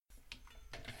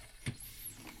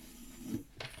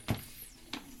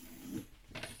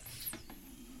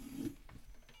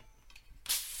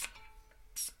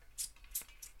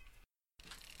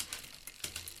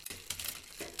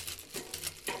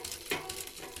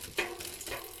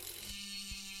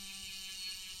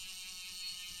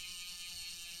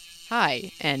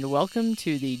Hi, and welcome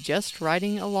to the Just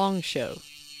Riding Along show.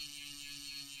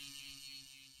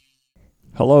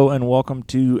 Hello and welcome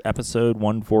to episode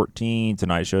 114.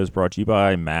 Tonight's show is brought to you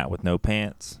by Matt with No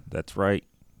Pants. That's right,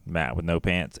 Matt with No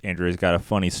Pants. Andrea's got a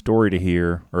funny story to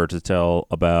hear or to tell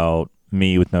about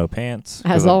me with no pants.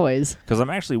 As always. Because I'm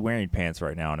actually wearing pants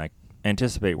right now, and I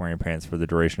anticipate wearing pants for the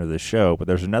duration of this show. But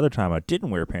there's another time I didn't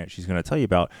wear pants she's going to tell you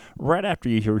about right after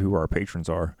you hear who our patrons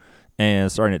are.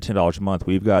 And starting at $10 a month,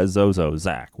 we've got Zozo,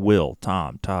 Zach, Will,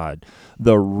 Tom, Todd,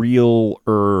 the real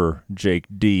Jake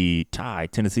D, Ty,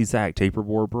 Tennessee Zach,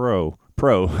 Taperboard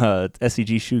Pro,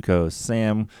 SCG Shuko,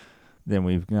 Sam. Then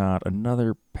we've got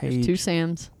another page. There's two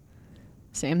Sams.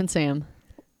 Sam and Sam.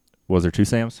 Was there two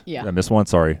Sams? Yeah. I missed one.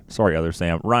 Sorry, other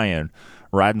Sam. Ryan,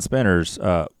 Riding Spinners.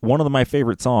 One of my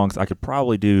favorite songs. I could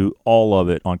probably do all of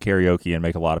it on karaoke and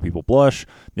make a lot of people blush.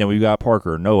 Then we've got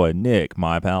Parker, Noah, Nick,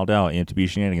 My Pal Dow, MTB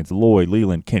Shenanigans, Lloyd,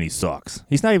 Leland. Kenny sucks.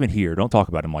 He's not even here. Don't talk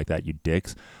about him like that, you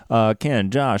dicks. Ken,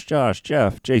 Josh,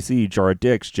 Jeff, JC, Jara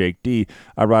Dix, Jake D.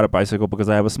 I ride a bicycle because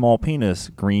I have a small penis.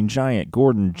 Green Giant,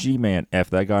 Gordon, G-Man, F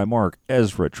that guy, Mark,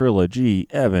 Ezra, Trilla, G,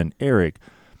 Evan, Eric,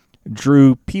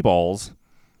 Drew, P-Balls.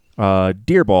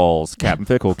 Deer Balls, Captain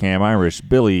Fickle, Cam Irish,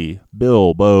 Billy,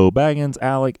 Bill, Bo, Baggins,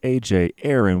 Alec, AJ,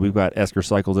 Aaron. We've got Esker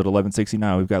Cycles at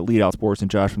 1169. We've got Lead Out Sports and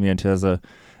Josh from the Anteza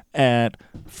at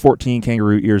 14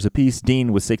 kangaroo ears apiece.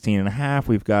 Dean with 16.5.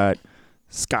 We've got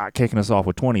Scott kicking us off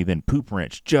with 20. Then Poop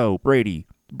Wrench, Joe, Brady,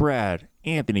 Brad,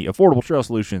 Anthony, Affordable Trail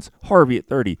Solutions, Harvey at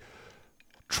 30,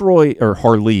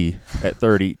 Harley at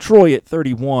 30, Troy at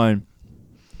 31.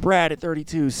 Brad at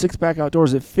 32, Six Pack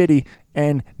Outdoors at 50,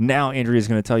 and now Andrea's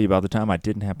going to tell you about the time I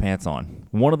didn't have pants on.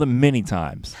 One of the many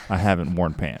times I haven't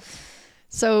worn pants.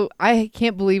 So I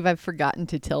can't believe I've forgotten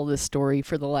to tell this story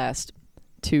for the last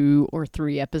 2 or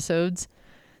 3 episodes.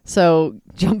 So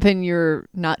jump in your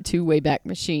not too way back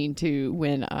machine to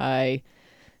when I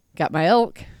got my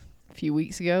elk a few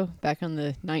weeks ago, back on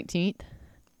the 19th.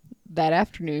 That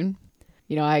afternoon,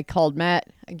 I called Matt,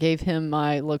 I gave him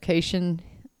my location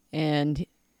and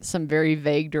some very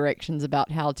vague directions about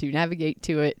how to navigate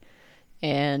to it,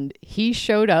 and he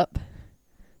showed up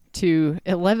to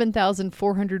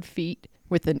 11,400 feet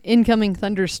with an incoming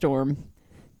thunderstorm.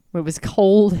 It was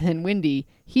cold and windy.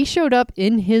 He showed up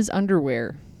in his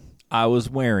underwear.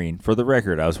 For the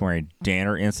record, I was wearing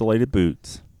Danner insulated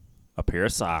boots, a pair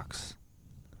of socks,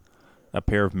 a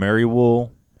pair of Mary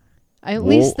Wool At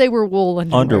least they were wool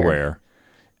underwear,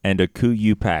 and a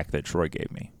Kuiu pack that Troy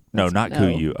gave me. No, not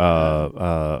Kuiu.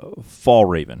 Fall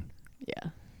Raven. Yeah.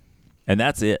 And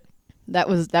that's it. That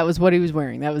was what he was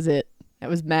wearing. That was it. That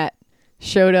was Matt.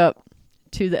 Showed up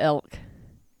to the elk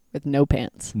with no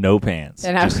pants. No pants.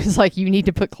 And I was like, you need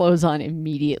to put clothes on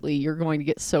immediately. You're going to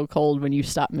get so cold when you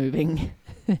stop moving.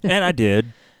 And I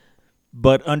did.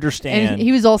 But understand. And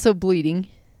he was also bleeding.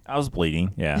 I was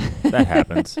bleeding. Yeah, that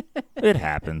happens. It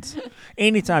happens.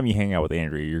 Anytime you hang out with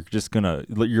Andrea, you're just going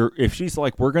to, if she's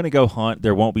like, we're going to go hunt,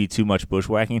 there won't be too much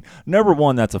bushwhacking. Number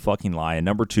 1, that's a fucking lie. And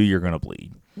number 2, you're going to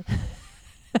bleed.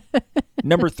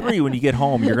 Number 3, when you get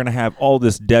home, you're going to have all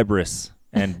this debris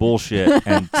and bullshit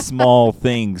and small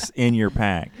things in your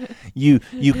pack. You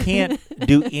can't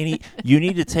do you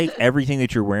need to take everything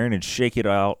that you're wearing and shake it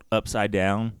out upside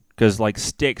down. Because,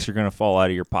 sticks are going to fall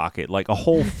out of your pocket. Like, a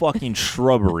whole fucking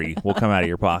shrubbery will come out of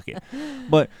your pocket.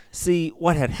 But, see,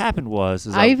 what had happened was...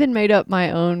 I even made up my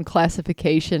own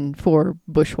classification for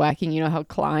bushwhacking. You know how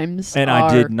climbs and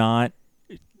I did not...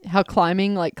 How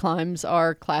climbs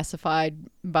are classified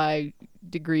by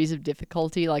degrees of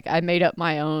difficulty. I made up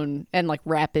my own... And,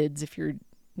 rapids, if you're...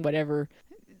 Whatever.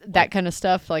 That kind of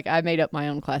stuff. I made up my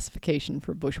own classification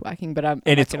for bushwhacking. But I'm...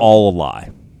 And it's all a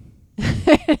lie.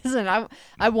 Listen,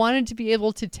 I wanted to be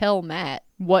able to tell Matt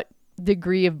what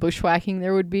degree of bushwhacking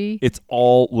there would be. It's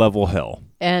all level hell.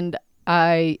 And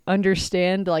I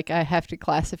understand, I have to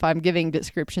classify. I'm giving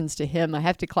descriptions to him. I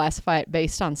have to classify it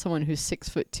based on someone who's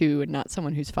 6'2" and not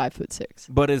someone who's 5'6".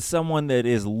 But as someone that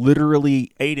is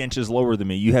literally 8 inches lower than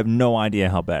me, you have no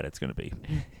idea how bad it's going to be.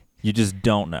 You just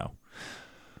don't know.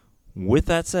 With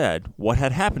that said, what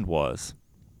had happened was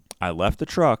I left the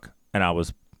truck and I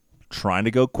was trying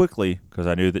to go quickly because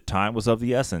I knew that time was of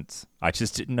the essence. I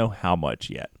just didn't know how much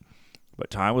yet. But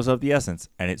time was of the essence,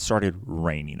 and it started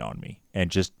raining on me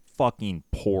and just fucking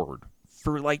poured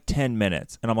for 10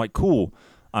 minutes. And I'm like, cool,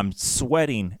 I'm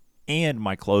sweating and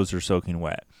my clothes are soaking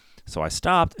wet. So I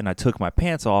stopped and I took my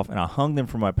pants off and I hung them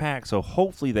from my pack so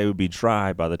hopefully they would be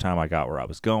dry by the time I got where I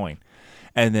was going.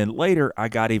 And then later I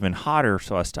got even hotter,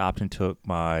 so I stopped and took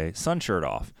my sun shirt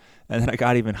off. And then I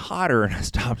got even hotter and I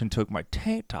stopped and took my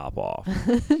tank top off.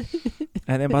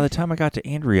 And then by the time I got to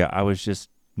Andrea, I was just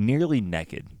nearly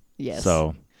naked. Yes.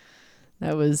 So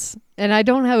And I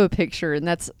don't have a picture, and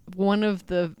that's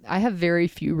I have very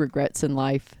few regrets in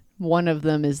life. One of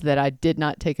them is that I did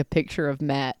not take a picture of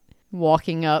Matt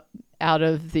walking up out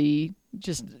of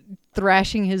just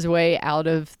thrashing his way out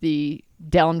of the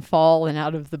downfall and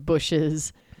out of the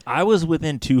bushes. I was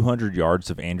within 200 yards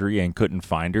of Andrea and couldn't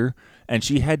find her, and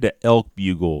she had to elk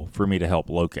bugle for me to help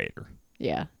locate her.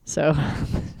 Yeah, so...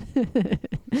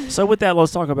 So with that,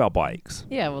 let's talk about bikes.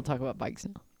 Yeah, we'll talk about bikes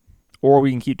now. Or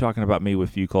we can keep talking about me with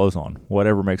few clothes on.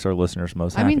 Whatever makes our listeners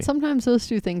most happy. I mean, sometimes those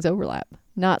two things overlap.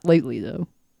 Not lately, though.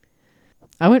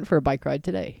 I went for a bike ride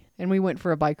today. And we went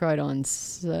for a bike ride on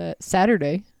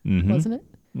Saturday, wasn't it?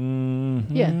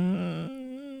 Mm-hmm. Yeah.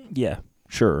 Yeah,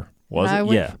 sure.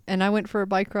 Yeah. And I went for a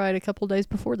bike ride a couple days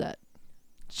before that.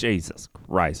 Jesus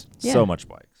Christ. Yeah. So much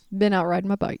bikes. Been out riding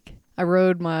my bike. I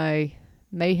rode my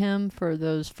Mayhem for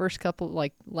those first couple,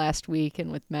 like last week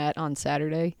and with Matt on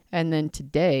Saturday. And then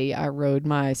today I rode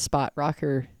my Spot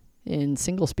Rocker in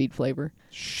single speed flavor.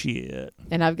 Shit.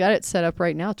 And I've got it set up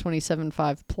right now,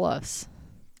 27.5 plus.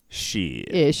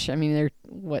 Shit. Ish. I mean,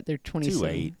 they're 27.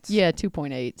 2.8s. Yeah,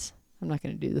 2.8s. I'm not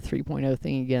going to do the 3.0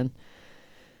 thing again.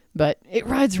 But it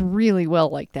rides really well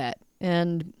like that.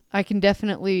 And I can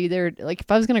definitely,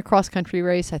 if I was going to cross country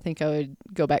race, I think I would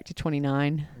go back to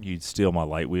 29. You'd steal my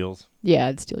light wheels? Yeah,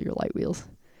 I'd steal your light wheels.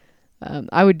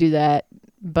 I would do that.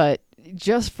 But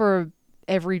just for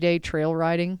everyday trail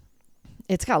riding,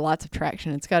 it's got lots of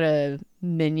traction. It's got a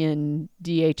Minion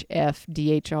DHF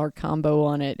DHR combo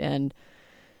on it, and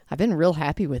I've been real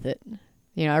happy with it.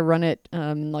 You know, I run it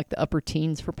like the upper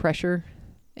teens for pressure,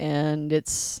 and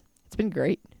it's been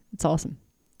great. It's awesome.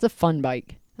 It's a fun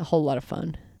bike, a whole lot of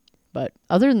fun. But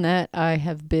other than that, I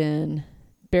have been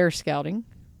bear scouting,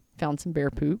 found some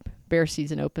bear poop. Bear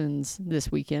season opens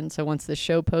this weekend, so once the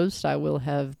show posts, I will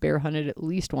have bear hunted at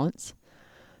least once.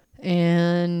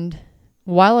 And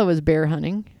while I was bear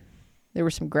hunting, there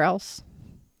were some grouse,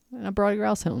 and I brought a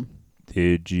grouse home.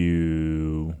 Did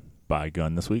you buy a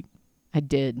gun this week? I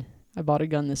did. I bought a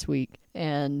gun this week,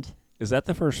 and... Is that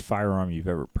the first firearm you've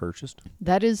ever purchased?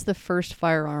 That is the first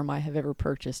firearm I have ever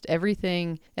purchased.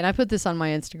 Everything, and I put this on my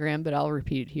Instagram, but I'll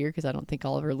repeat it here because I don't think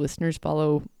all of our listeners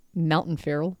follow Mountain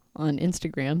Feral on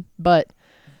Instagram, but...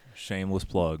 Shameless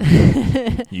plug.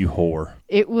 You whore.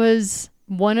 It was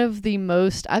one of the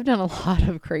most... I've done a lot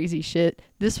of crazy shit.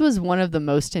 This was one of the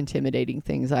most intimidating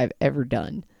things I've ever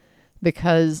done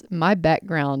because my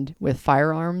background with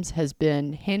firearms has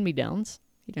been hand-me-downs.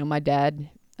 You know, my dad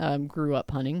grew up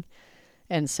hunting,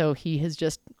 and so he has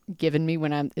just given me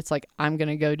it's like, I'm going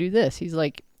to go do this. He's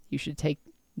like, you should take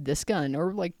this gun.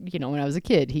 Or like, you know, when I was a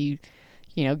kid, he,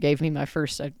 you know, gave me my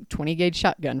first 20 gauge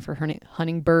shotgun for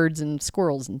hunting birds and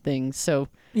squirrels and things. So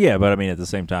yeah, but I mean, at the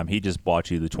same time, he just bought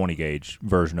you the 20 gauge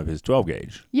version of his 12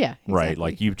 gauge. Yeah, exactly. Right.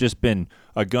 Like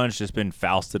a gun's just been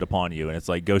fausted upon you, and it's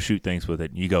like, go shoot things with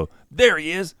it. And you go, there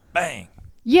he is. Bang.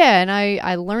 Yeah. And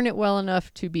I learn it well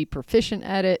enough to be proficient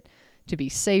at it, to be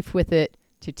safe with it,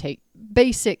 to take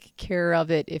basic care of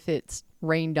it if it's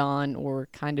rained on or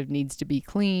kind of needs to be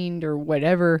cleaned or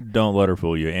whatever. Don't let her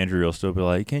fool you. Andrea will still be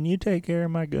like, can you take care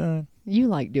of my gun? You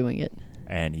like doing it.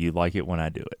 And you like it when I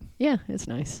do it. Yeah, it's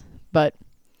nice. But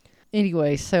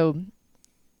anyway, so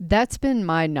that's been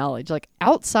my knowledge. Like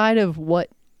outside of what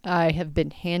I have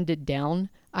been handed down,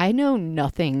 I know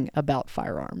nothing about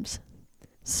firearms.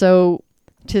 So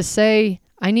to say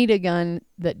I need a gun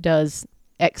that does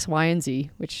X, Y, and Z,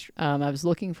 which I was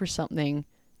looking for something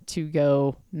to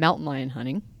go mountain lion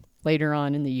hunting later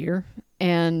on in the year.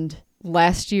 And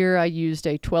last year I used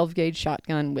a 12 gauge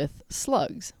shotgun with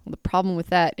slugs. Well, the problem with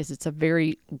that is it's a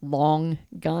very long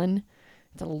gun.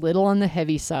 It's a little on the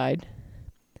heavy side,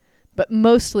 but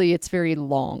mostly it's very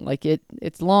long. Like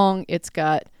it's long. It's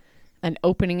got an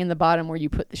opening in the bottom where you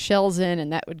put the shells in,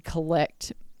 and that would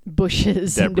collect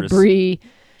bushes and debris.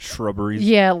 Shrubberies.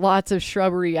 Yeah, lots of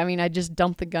shrubbery. I mean, I just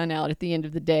dumped the gun out at the end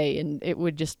of the day, and it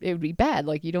would be bad.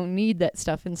 Like, you don't need that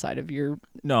stuff inside of your...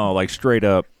 No, like straight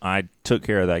up, I took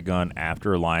care of that gun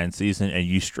after lion season, and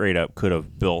you straight up could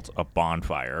have built a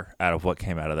bonfire out of what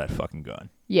came out of that fucking gun.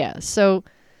 Yeah, so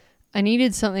I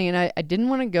needed something, and I didn't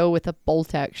want to go with a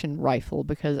bolt-action rifle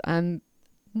because I'm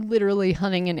literally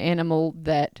hunting an animal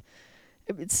that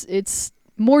it's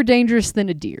more dangerous than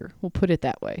a deer. We'll put it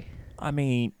that way. I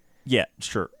mean... Yeah,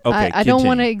 sure. Okay, I don't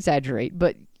want to exaggerate,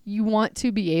 but you want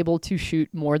to be able to shoot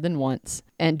more than once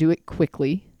and do it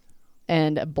quickly.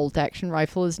 And a bolt-action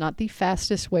rifle is not the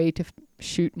fastest way to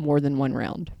shoot more than one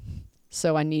round.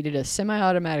 So I needed a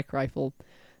semi-automatic rifle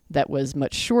that was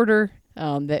much shorter,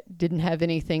 that didn't have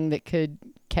anything that could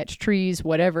catch trees,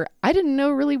 whatever. I didn't know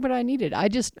really what I needed. I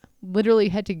just literally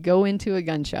had to go into a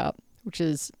gun shop, which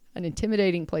is an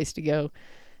intimidating place to go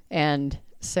and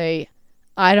say,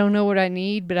 I don't know what I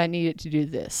need, but I need it to do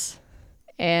this.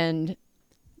 And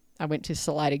I went to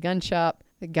Salida Gun Shop.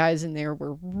 The guys in there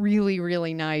were really,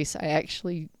 really nice. I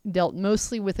actually dealt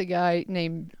mostly with a guy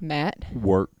named Matt.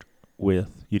 Worked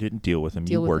with. You didn't deal with him.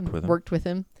 You worked with him. Worked with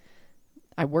him.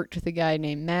 I worked with a guy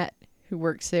named Matt who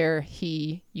works there.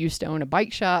 He used to own a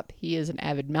bike shop. He is an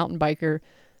avid mountain biker.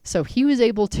 So he was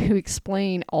able to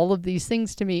explain all of these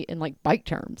things to me in like bike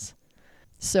terms.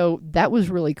 So that was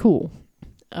really cool.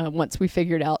 Once we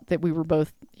figured out that we were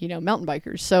both, mountain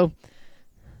bikers. So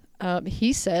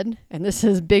he said, and this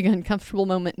is big uncomfortable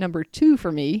moment number 2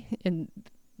 for me, and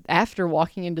after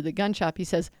walking into the gun shop, he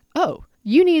says, oh,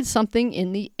 you need something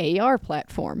in the AR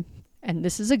platform. And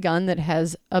this is a gun that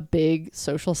has a big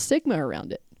social stigma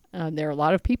around it. There are a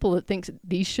lot of people that think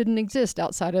these shouldn't exist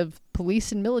outside of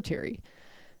police and military.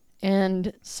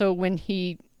 And so when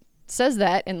he says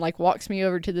that and like walks me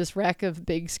over to this rack of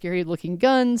big scary looking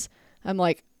guns, I'm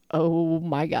like, oh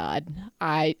my God,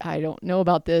 I don't know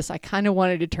about this. I kind of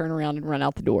wanted to turn around and run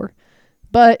out the door.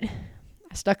 But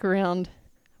I stuck around,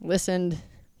 listened.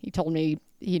 He told me,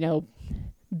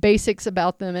 basics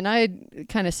about them. And I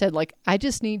kind of said, like, I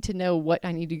just need to know what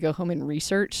I need to go home and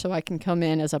research so I can come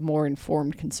in as a more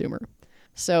informed consumer.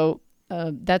 So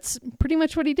that's pretty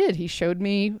much what he did. He showed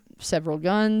me several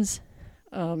guns,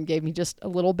 gave me just a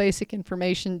little basic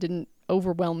information, didn't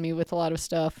overwhelm me with a lot of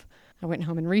stuff. I went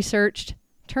home and researched.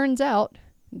 Turns out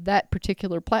that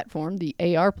particular platform, the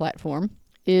AR platform,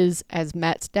 is, as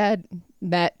Matt's dad,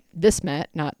 not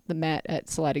the Matt at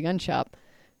Salida Gun Shop.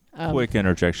 Quick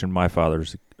interjection. My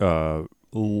father's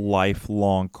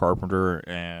lifelong carpenter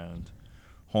and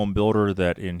home builder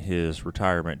that in his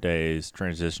retirement days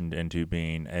transitioned into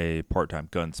being a part-time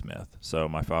gunsmith. So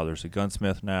my father's a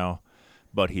gunsmith now,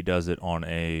 but he does it on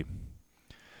a,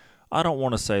 I don't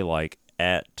want to say like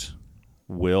at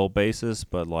will basis,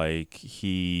 but like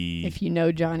he... If you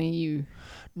know Johnny, you...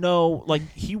 No, like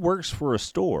he works for a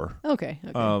store. Okay.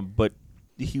 But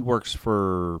he works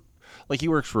for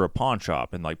a pawn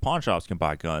shop, and like pawn shops can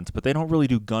buy guns, but they don't really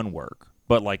do gun work.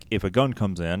 But like if a gun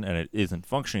comes in and it isn't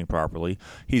functioning properly,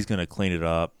 he's going to clean it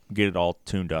up, get it all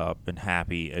tuned up and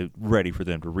happy, ready for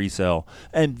them to resell.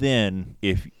 And then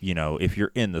if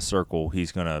you're in the circle,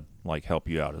 he's going to like help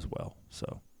you out as well.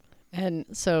 So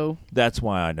that's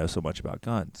why I know so much about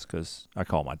guns, because I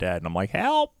call my dad and I'm like,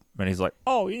 help. And he's like,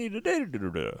 oh, you need to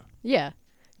do. Yeah.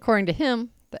 According to him,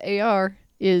 the AR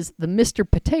is the Mr.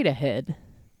 Potato Head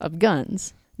of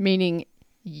guns, meaning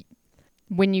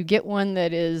when you get one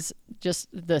that is just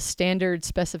the standard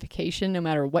specification, no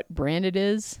matter what brand it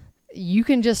is, you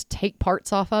can just take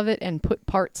parts off of it and put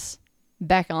parts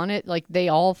back on it. Like they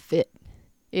all fit.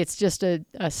 It's just a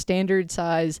standard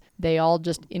size. They all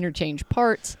just interchange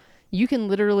parts. You can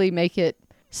literally make it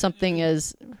something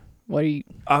as,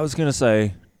 I was going to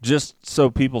say, just so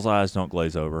people's eyes don't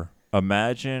glaze over,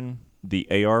 imagine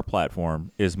the AR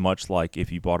platform is much like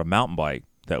if you bought a mountain bike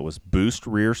that was boost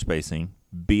rear spacing,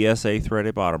 BSA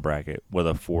threaded bottom bracket with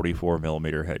a 44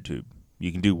 millimeter head tube.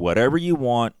 You can do whatever you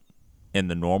want in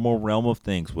the normal realm of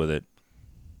things with it,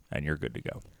 and you're good to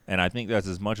go. And I think that's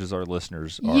as much as our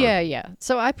listeners are. Yeah.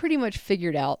 So I pretty much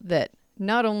figured out that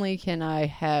not only can I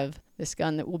have this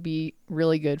gun that will be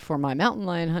really good for my mountain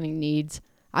lion hunting needs,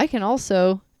 I can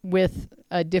also, with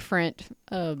a different...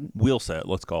 wheel set,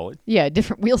 let's call it. Yeah, a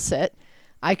different wheel set.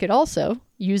 I could also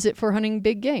use it for hunting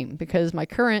big game, because my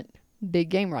current big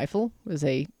game rifle was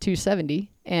a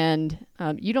 270, and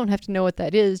you don't have to know what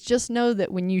that is. Just know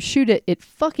that when you shoot it, it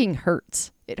fucking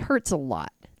hurts. It hurts a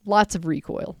lot. Lots of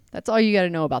recoil. That's all you got to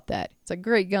know about that. It's a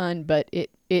great gun, but it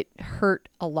hurt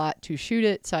a lot to shoot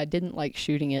it, so I didn't like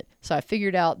shooting it. So I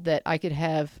figured out that I could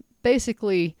have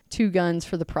basically 2 guns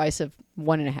for the price of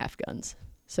 1.5 guns.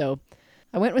 So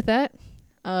I went with that.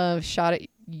 Shot it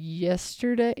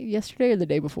yesterday or the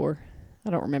day before. I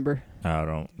don't remember. I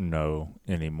don't know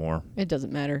anymore. It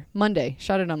doesn't matter. Monday.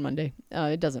 Shot it on Monday.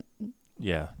 It doesn't.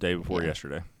 Yeah, day before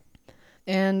yesterday.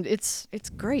 And it's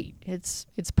great. It's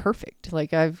perfect.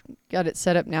 Like I've got it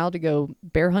set up now to go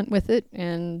bear hunt with it,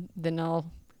 and then I'll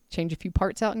change a few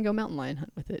parts out and go mountain lion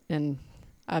hunt with it. And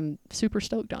I'm super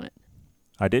stoked on it.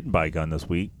 I didn't buy a gun this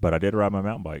week, but I did ride my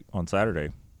mountain bike on Saturday.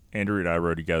 Andrea and I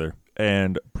rode together.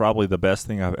 And probably the best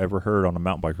thing I've ever heard on a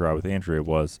mountain bike ride with Andrea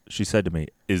was, she said to me,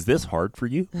 "Is this hard for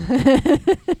you?"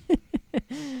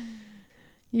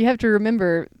 You have to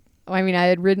remember, I mean, I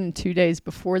had ridden 2 days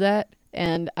before that,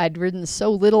 and I'd ridden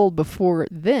so little before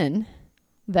then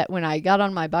that when I got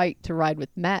on my bike to ride with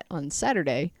Matt on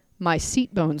Saturday, my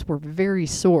seat bones were very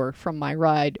sore from my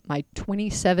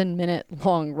 27-minute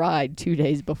long ride 2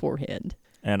 days beforehand.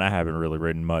 And I haven't really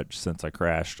ridden much since I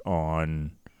crashed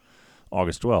on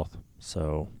August 12th.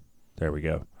 So there we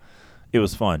go. It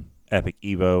was fun. Epic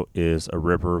Evo is a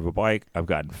ripper of a bike. I've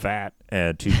gotten fat,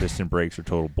 and 2-piston brakes are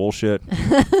total bullshit.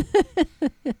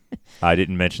 I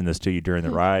didn't mention this to you during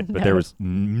the ride, but there was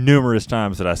numerous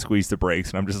times that I squeezed the brakes,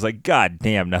 and I'm just like, God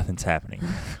damn, nothing's happening.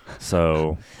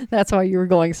 So that's why you were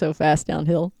going so fast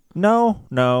downhill. No.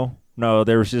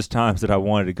 There was just times that I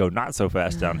wanted to go not so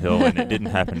fast downhill, and it didn't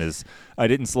happen I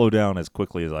didn't slow down as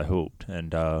quickly as I hoped.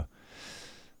 And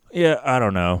yeah, I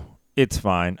don't know. It's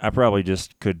fine. I probably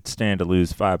just could stand to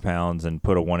lose 5 pounds and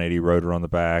put a 180 rotor on the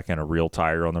back and a real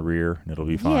tire on the rear, and it'll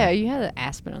be fine. Yeah, you had an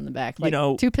Aspen on the back. Like,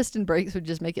 2-piston brakes would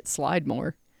just make it slide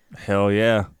more. Hell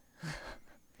yeah.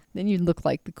 Then you'd look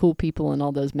like the cool people in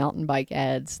all those mountain bike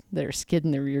ads that are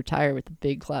skidding the rear tire with a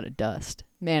big cloud of dust.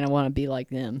 Man, I want to be like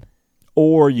them.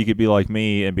 Or you could be like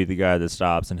me and be the guy that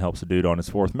stops and helps a dude on his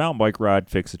 4th mountain bike ride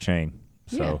fix a chain.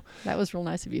 So yeah, that was real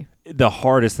nice of you. The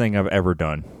hardest thing I've ever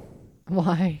done.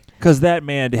 Why? Because that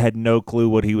man had no clue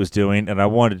what he was doing, and I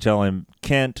wanted to tell him,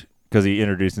 Kent, because he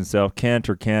introduced himself, Kent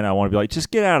or Ken, I want to be like,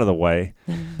 just get out of the way.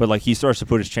 But like he starts to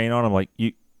put his chain on, I'm like,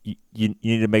 you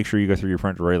need to make sure you go through your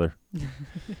front derailleur.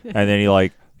 And then he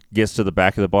like gets to the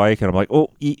back of the bike, and I'm like,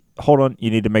 hold on, you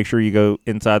need to make sure you go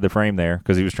inside the frame there,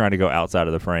 because he was trying to go outside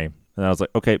of the frame. And I was like,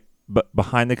 okay, but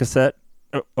behind the cassette?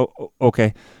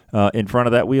 Okay. In front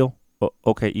of that wheel?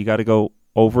 Okay, you got to go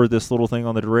over this little thing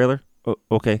on the derailleur?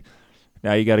 Okay.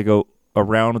 Now you got to go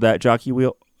around that jockey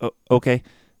wheel? Okay.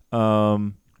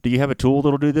 Do you have a tool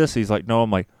that'll do this? He's like, no. I'm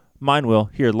like, mine will.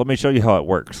 Here, let me show you how it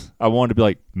works. I wanted to be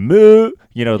like, move.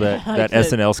 You know, that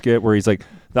SNL skit where he's like,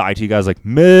 the IT guy's like,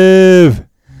 move.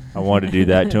 I wanted to do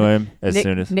that to him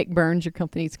soon as. Nick Burns, your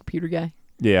company's computer guy.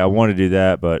 Yeah, I wanted to do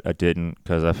that, but I didn't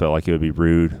because I felt like it would be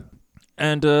rude.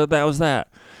 And that was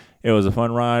that. It was a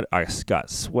fun ride. I got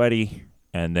sweaty,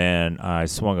 and then I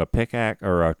swung a pickaxe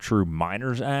or a true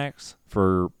miner's axe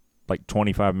for like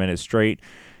 25 minutes straight,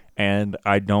 and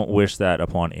I don't wish that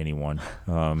upon anyone.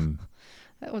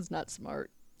 That was not smart.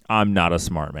 I'm not a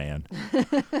smart man.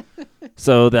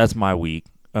 So that's my week.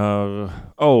 And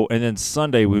then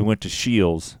Sunday we went to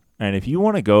Scheel's. And if you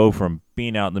want to go from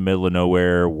being out in the middle of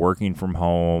nowhere, working from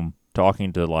home,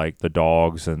 talking to like the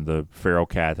dogs and the feral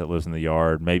cat that lives in the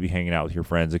yard, maybe hanging out with your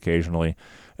friends occasionally,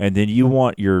 and then you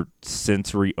want your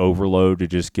sensory overload to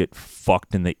just get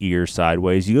fucked in the ear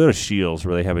sideways, you go to Scheel's,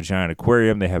 where they have a giant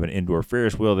aquarium, they have an indoor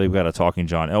Ferris wheel, they've got a talking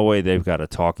John Elway, they've got a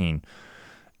talking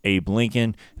Abe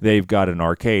Lincoln, they've got an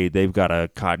arcade, they've got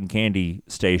a cotton candy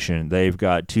station, they've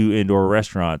got 2 indoor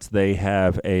restaurants, they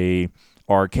have a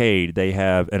arcade, they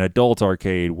have an adult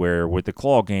arcade where with the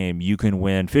claw game you can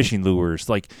win fishing lures.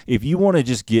 Like, if you want to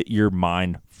just get your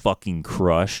mind fucking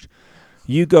crushed,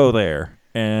 you go there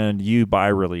and you buy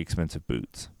really expensive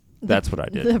boots. That's what I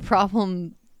did. I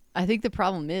think the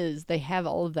problem is they have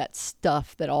all of that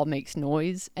stuff that all makes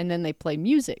noise, and then they play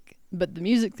music, but the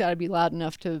music's got to be loud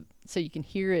enough so you can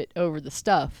hear it over the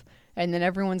stuff, and then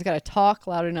everyone's got to talk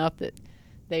loud enough that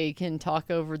they can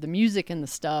talk over the music and the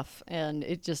stuff, and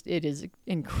it is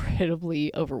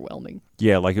incredibly overwhelming.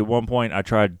 Yeah, like at one point I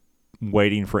tried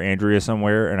waiting for Andrea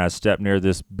somewhere, and I stepped near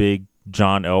this big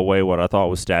John Elway, what I thought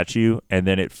was statue, and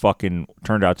then it fucking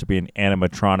turned out to be an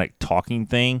animatronic talking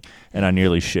thing, and I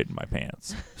nearly shit in my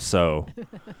pants. So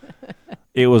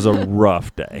it was a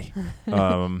rough day.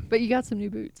 But you got some new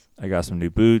boots. I got some new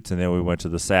boots, and then we went to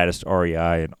the saddest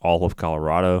REI in all of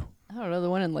Colorado. I don't know, the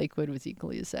one in Lakewood was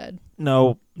equally as sad.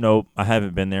 No, I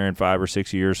haven't been there in 5 or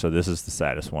 6 years, so this is the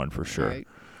saddest one for sure. Right.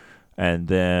 And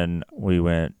then we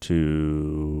went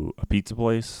to a pizza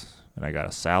place, and I got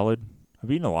a salad.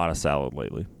 I've eaten a lot of salad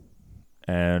lately,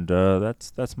 and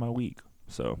that's my week.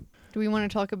 So, do we want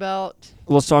to talk about?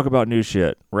 Let's talk about new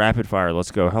shit. Rapid fire.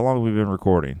 Let's go. How long have we been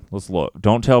recording? Let's look.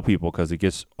 Don't tell people because it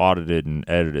gets audited and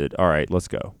edited. All right, let's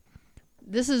go.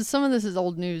 Some of this is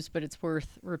old news, but it's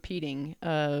worth repeating.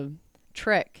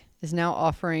 Trek is now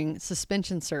offering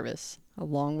suspension service.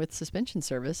 Along with suspension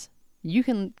service, you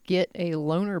can get a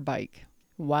loaner bike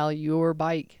while your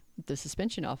bike, the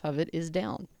suspension off of it, is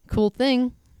down. Cool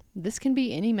thing, this can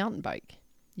be any mountain bike.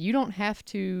 You don't have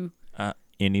to...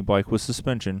 Any bike with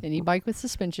suspension. Any bike with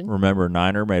suspension. Remember,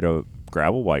 Niner made a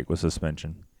gravel bike with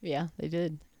suspension. Yeah, they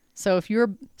did. So if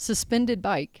your suspended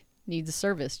bike needs a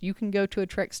service, you can go to a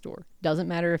Trek store. Doesn't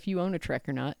matter if you own a Trek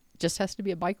or not. It just has to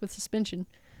be a bike with suspension.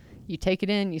 You take it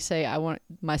in, you say, I want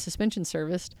my suspension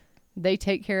serviced. They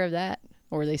take care of that,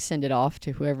 or they send it off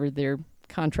to whoever they're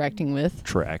contracting with.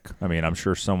 Trek. I mean, I'm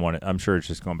sure it's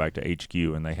just going back to HQ,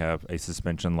 and they have a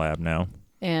suspension lab now.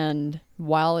 And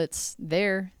while it's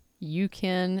there, you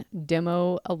can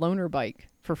demo a loaner bike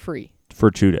for free.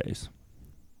 For 2 days.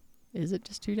 Is it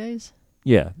just 2 days?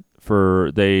 Yeah,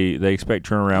 for they expect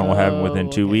turnaround will happen within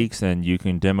 2 okay. weeks, and you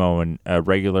can demo a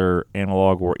regular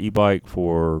analog or e-bike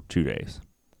for 2 days.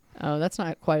 Oh, that's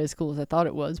not quite as cool as I thought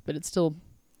it was, but it's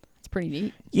pretty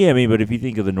neat. Yeah, I mean, but if you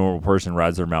think of the normal person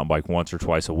rides their mountain bike once or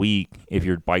twice a week, if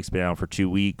your bike's been out for 2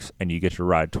 weeks and you get to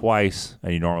ride twice,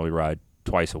 and you normally ride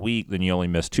twice a week, then you only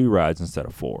miss 2 rides instead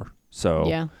of 4. So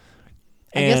Yeah.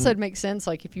 I guess that'd make sense.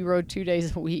 Like if you rode 2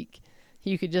 days a week,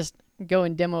 you could just go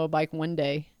and demo a bike one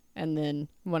day, and then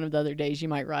one of the other days you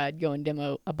might go and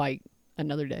demo a bike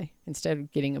another day instead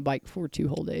of getting a bike for 2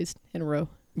 whole days in a row.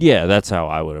 Yeah, that's how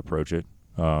I would approach it.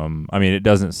 I mean, it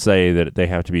doesn't say that they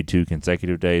have to be 2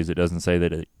 consecutive days. It doesn't say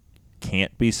that it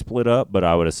can't be split up, but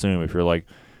I would assume if you're like,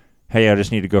 hey, I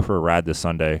just need to go for a ride this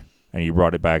Sunday, and you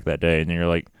brought it back that day, and then you're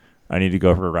like, I need to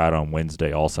go for a ride on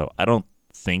Wednesday also. I don't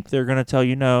think they're going to tell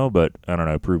you no, but I don't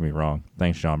know. Prove me wrong.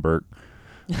 Thanks, John Burke.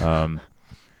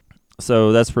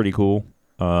 So that's pretty cool.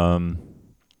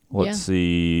 Let's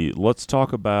see. Let's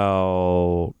talk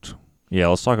about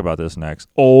this next.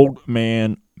 Old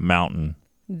Man Mountain.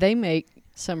 They make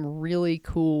some really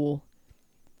cool,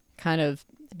 kind of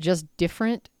just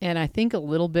different, and I think a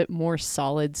little bit more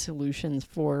solid solutions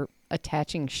for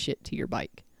attaching shit to your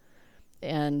bike.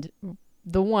 And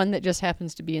the one that just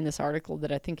happens to be in this article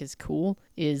that I think is cool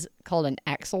is called an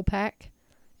axle pack.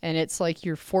 And it's like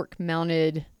your fork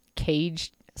mounted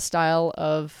cage style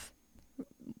of,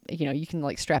 you can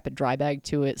like strap a dry bag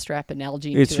to it, strap an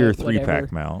Nalgene to it. It's your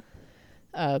 3-pack mount.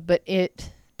 But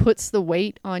it puts the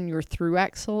weight on your through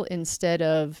axle instead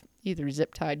of either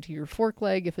zip tied to your fork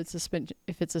leg if it's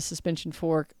a suspension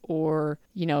fork, or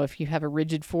if you have a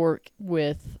rigid fork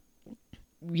with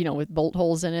bolt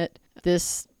holes in it.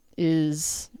 This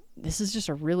is just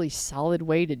a really solid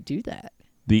way to do that.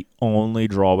 The only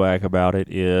drawback about it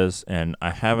is, and I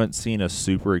haven't seen a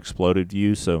super exploded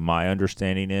view, so my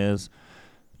understanding is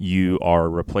you are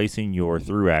replacing your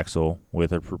through axle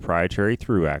with a proprietary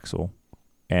through axle,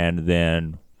 and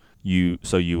then you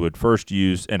would first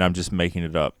use, and I'm just making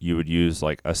it up, you would use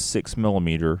like a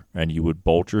 6mm, and you would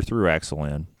bolt your through axle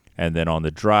in, and then on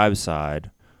the drive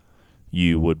side,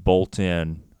 you would bolt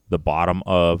in the bottom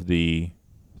of the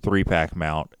 3-pack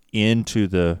mount into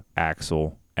the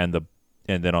axle, and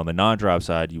then on the non-drive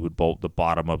side, you would bolt the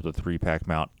bottom of the 3-pack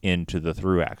mount into the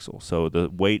through axle. So the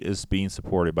weight is being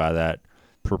supported by that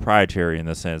proprietary in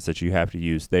the sense that you have to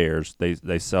use theirs.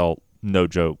 They sell, no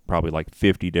joke, probably like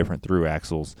 50 different through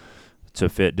axles to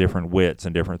fit different widths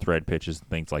and different thread pitches and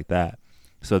things like that.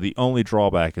 So the only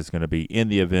drawback is going to be in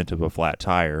the event of a flat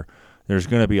tire, there's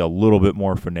going to be a little bit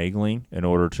more finagling in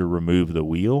order to remove the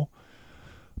wheel.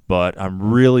 But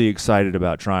I'm really excited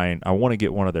about trying. I want to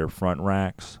get one of their front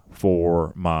racks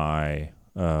for my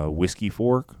whiskey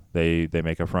fork. They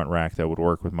make a front rack that would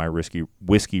work with my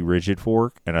whiskey rigid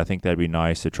fork, and I think that'd be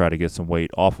nice to try to get some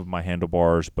weight off of my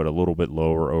handlebars, but a little bit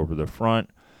lower over the front,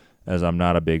 as I'm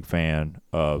not a big fan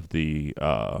of the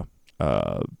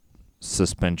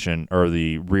suspension or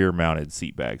the rear mounted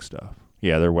seat bag stuff.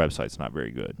 Yeah, their website's not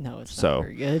very good. No, it's not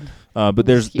very good. But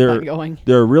they're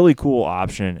a really cool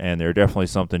option, and they're definitely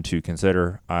something to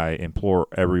consider. I implore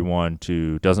everyone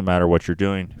to, doesn't matter what you're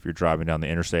doing, if you're driving down the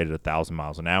interstate at 1,000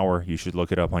 miles an hour, you should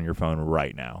look it up on your phone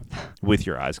right now with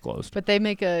your eyes closed. But they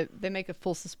make a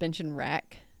full suspension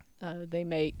rack.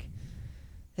 They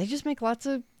just make lots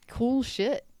of cool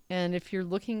shit. And if you're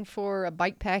looking for a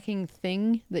bikepacking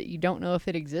thing that you don't know if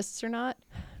it exists or not,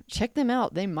 check them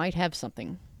out. They might have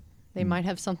something. They might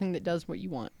have something that does what you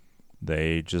want.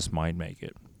 They just might make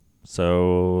it.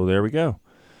 So there we go.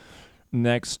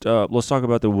 Next, let's talk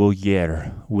about the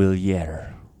Wilier.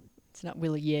 It's not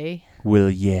Wilier.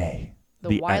 Wilier.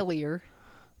 The Wilier.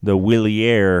 The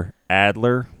Wilier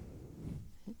Adler.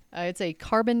 It's a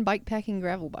carbon bikepacking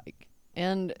gravel bike.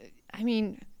 And, I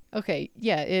mean, okay,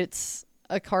 yeah, it's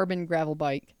a carbon gravel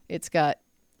bike. It's got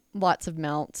lots of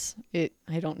mounts. I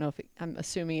don't know I'm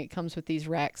assuming it comes with these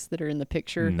racks that are in the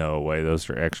picture. No way, those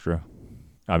are extra.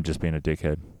 I'm just being a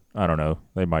dickhead. I don't know.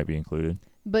 They might be included.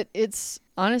 But it's,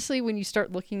 honestly, when you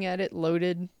start looking at it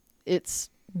loaded, it's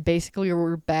basically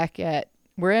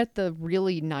we're at the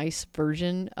really nice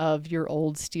version of your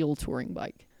old steel touring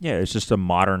bike. Yeah, it's just a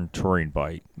modern touring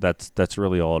bike. That's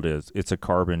really all it is. It's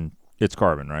carbon,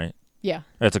 right? Yeah.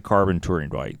 It's a carbon touring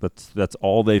bike. That's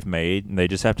all they've made, and they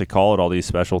just have to call it all these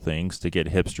special things to get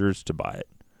hipsters to buy it.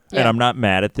 Yeah. And I'm not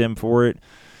mad at them for it.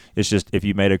 It's just if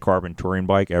you made a carbon touring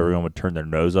bike, everyone would turn their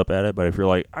nose up at it. But if you're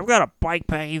like, I've got a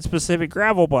bikepacking specific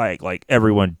gravel bike, like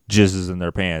everyone jizzes in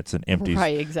their pants and empties.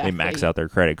 Right, exactly. They max out their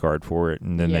credit card for it,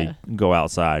 and then they go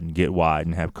outside and get wide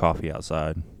and have coffee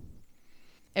outside.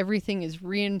 Everything is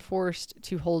reinforced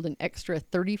to hold an extra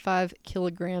 35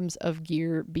 kilograms of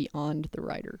gear beyond the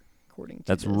rider, according to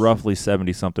That's this. roughly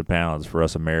 70-something pounds for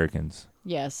us Americans.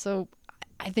 Yeah, so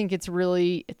I think it's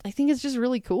just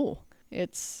really cool.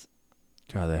 It's...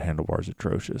 God, that handlebar's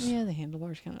atrocious. Yeah, the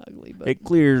handlebar's kind of ugly, but... It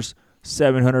clears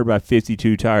 700 by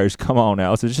 52 tires. Come on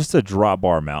now. It's just a drop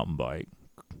bar mountain bike.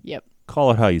 Yep.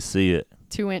 Call it how you see it.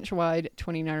 2-inch wide,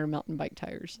 29er mountain bike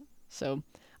tires. So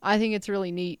I think it's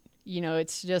really neat.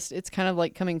 It's kind of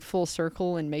like coming full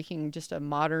circle and making just a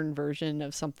modern version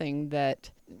of something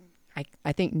that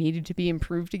I think needed to be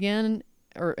improved again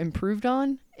or improved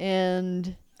on.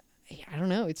 And I don't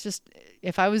know. It's just,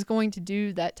 if I was going to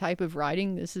do that type of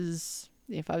riding,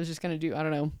 if I was just going to do, I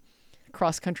don't know,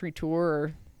 cross country tour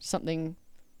or something,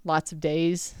 lots of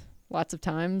days, lots of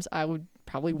times, I would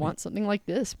probably want something like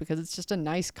this because it's just a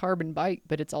nice carbon bike,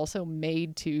 but it's also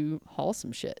made to haul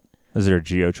some shit. Is there a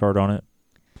geo chart on it?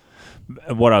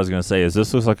 What I was going to say is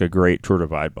this looks like a great Tour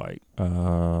Divide bike.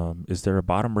 Is there a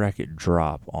bottom bracket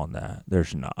drop on that?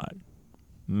 There's not.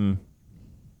 No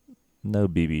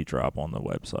BB drop on the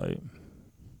website.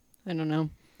 I don't know.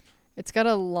 It's got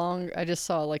I just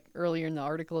saw like earlier in the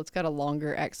article, it's got a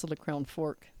longer axle to crown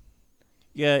fork.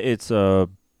 Yeah, it's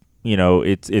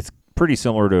it's pretty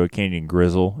similar to a Canyon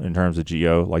Grizzle in terms of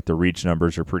geo. Like the reach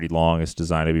numbers are pretty long. It's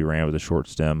designed to be ran with a short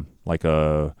stem. Like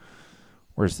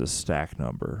where's the stack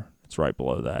number? It's right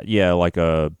below that. Yeah, like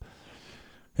an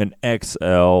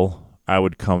XL. I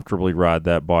would comfortably ride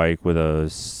that bike with a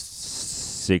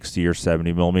 60 or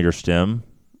 70 millimeter stem.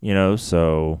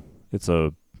 So it's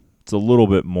a little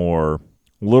bit more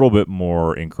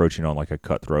encroaching on like a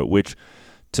cutthroat. Which,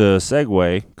 to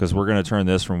segue, because we're gonna turn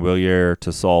this from Wilier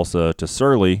to Salsa to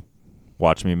Surly.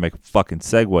 Watch me make a fucking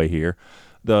segue here.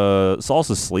 The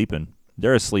Salsa's sleeping.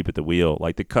 They're asleep at the wheel.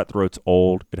 Like, the cutthroat's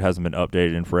old. It hasn't been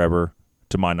updated in forever.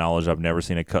 To my knowledge, I've never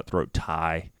seen a cutthroat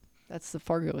tie. That's the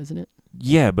Fargo, isn't it?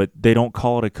 Yeah, but they don't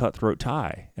call it a cutthroat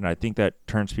tie. And I think that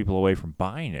turns people away from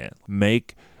buying it.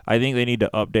 I think they need to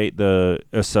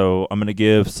update so I'm going to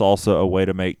give Salsa a way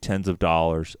to make tens of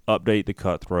dollars. Update the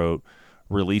cutthroat.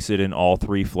 Release it in all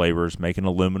three flavors. Make an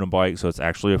aluminum bike so it's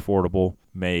actually affordable.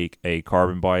 Make a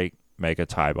carbon bike. Make a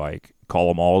tie bike. Call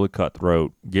them all the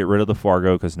cutthroat. Get rid of the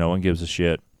Fargo because no one gives a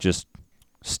shit. Just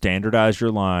standardize your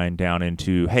line down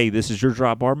into, hey, this is your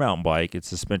drop bar mountain bike. It's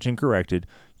suspension corrected.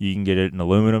 You can get it in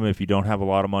aluminum. If you don't have a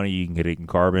lot of money, you can get it in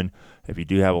carbon. If you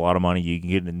do have a lot of money, you can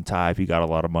get it in tie if you got a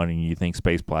lot of money and you think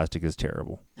space plastic is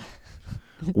terrible.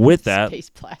 With that, space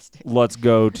plastic. Let's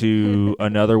go to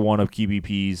another one of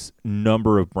QBP's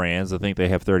number of brands. I think they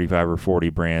have 35 or 40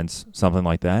 brands, something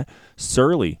like that.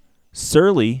 Surly,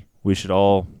 we should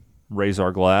all raise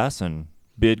our glass and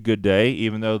bid good day,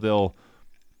 even though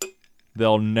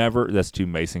they'll never, that's two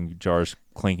mason jars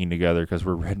clinking together because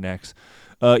we're rednecks.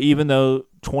 Even though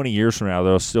 20 years from now,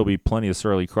 there'll still be plenty of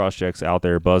Surly Crosschecks out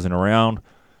there buzzing around,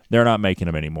 they're not making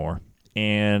them anymore.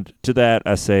 And to that,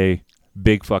 I say,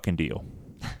 big fucking deal.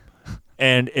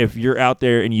 And if you're out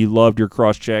there and you loved your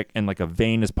Crosscheck and like a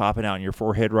vein is popping out in your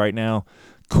forehead right now,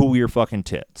 cool your fucking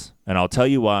tits. And I'll tell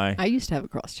you why. I used to have a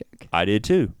Crosscheck. I did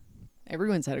too.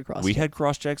 Everyone's had a Crosscheck. We had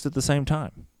Crosschecks at the same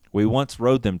time. We once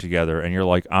rode them together, and you're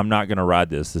like, I'm not going to ride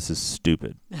this. This is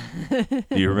stupid. Do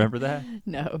you remember that?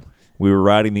 No. We were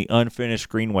riding the unfinished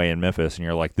Greenway in Memphis, and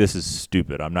you're like, this is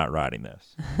stupid. I'm not riding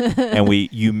this. And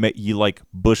you like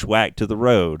bushwhacked to the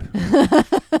road,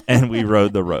 and we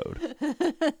rode the road.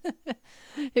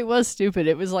 It was stupid.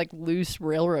 It was like loose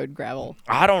railroad gravel.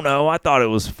 I don't know. I thought it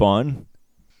was fun.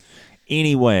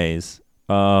 Anyways,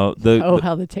 how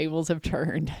the tables have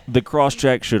turned. The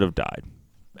Crosscheck should have died,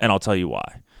 and I'll tell you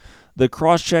why. The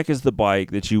Crosscheck is the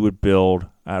bike that you would build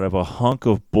out of a hunk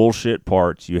of bullshit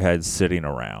parts you had sitting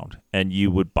around. And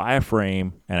you would buy a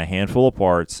frame and a handful of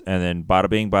parts, and then bada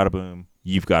bing, bada boom,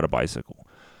 you've got a bicycle.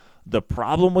 The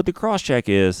problem with the Crosscheck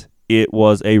is it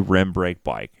was a rim brake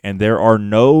bike, and there are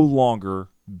no longer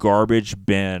garbage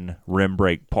bin rim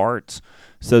brake parts.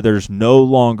 So there's no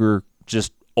longer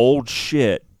just old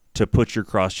shit to put your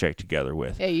Crosscheck together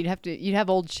with. Yeah, you'd have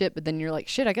old shit, but then you're like,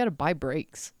 shit, I got to buy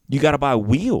brakes. You got to buy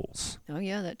wheels. Oh,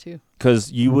 yeah, that too.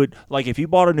 Because you would, like, if you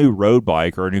bought a new road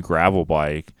bike or a new gravel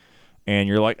bike, and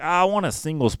you're like, I want a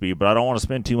single speed, but I don't want to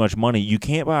spend too much money, you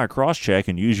can't buy a Crosscheck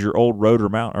and use your old road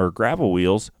or gravel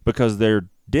wheels because they're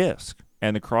disc,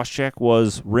 and the Crosscheck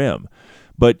was rim.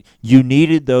 But you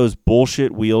needed those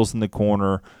bullshit wheels in the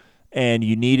corner, and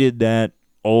you needed that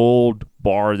old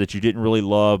bar that you didn't really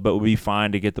love but would be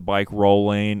fine to get the bike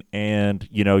rolling, and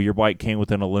your bike came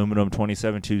with an aluminum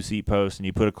 27.2 seat post and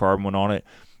you put a carbon one on it.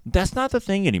 That's not the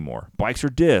thing anymore. Bikes are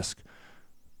disc.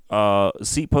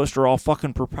 seat posts are all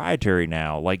fucking proprietary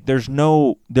now. Like there's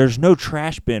no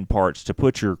trash bin parts to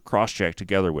put your Crosscheck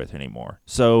together with anymore.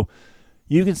 So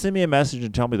you can send me a message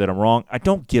and tell me that I'm wrong. I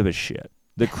don't give a shit.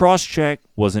 The Crosscheck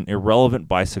was an irrelevant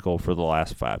bicycle for the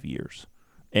last 5 years.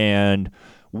 And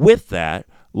with that,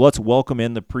 let's welcome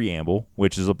in the Preamble,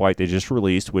 which is a bike they just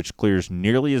released, which clears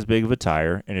nearly as big of a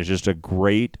tire and is just a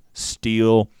great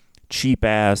steel,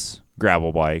 cheap-ass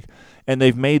gravel bike. And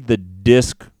they've made the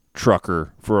disc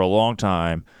trucker for a long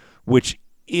time, which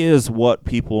is what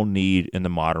people need in the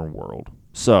modern world.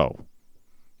 So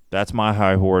that's my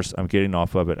high horse. I'm getting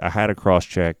off of it. I had a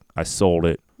Crosscheck. I sold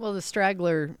it. Well, the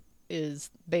Straggler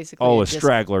is basically a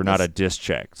straggler, not a disc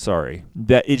check. Sorry.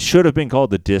 That it should have been called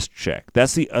the disc check.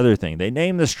 That's the other thing. They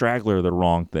named the Straggler the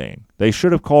wrong thing. They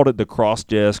should have called it the cross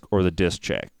disc or the disc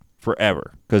check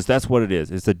forever, because that's what it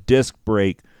is. It's a disc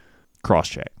brake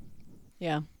Crosscheck.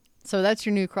 Yeah. So that's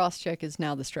your new Crosscheck is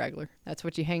now the Straggler. That's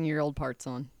what you hang your old parts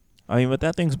on. I mean, but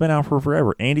that thing's been out for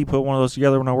forever. Andy put one of those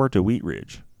together when I worked at Wheat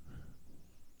Ridge.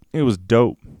 It was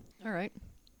dope. All right.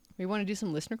 We want to do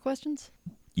some listener questions?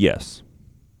 Yes.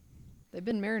 They've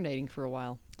been marinating for a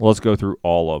while. Let's go through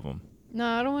all of them. No,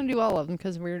 I don't want to do all of them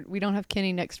because we don't have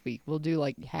Kenny next week. We'll do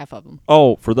like half of them.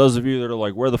 Oh, for those of you that are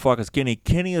like, where the fuck is Kenny?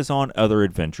 Kenny is on other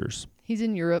adventures. He's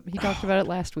in Europe. He talked about it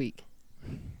last week.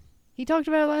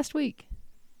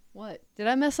 What? Did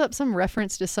I mess up some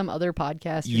reference to some other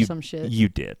podcast or some shit? You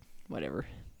did. Whatever.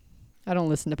 I don't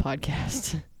listen to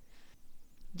podcasts.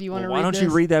 Do you want to read Why don't this? you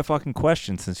read that fucking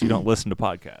question since you don't listen to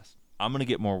podcasts? I'm going to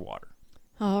get more water.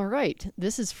 All right.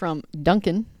 This is from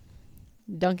Duncan.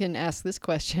 Duncan asked this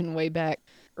question way back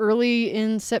early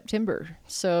in September.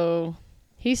 So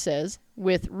he says,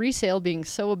 with resale being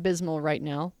so abysmal right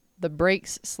now, the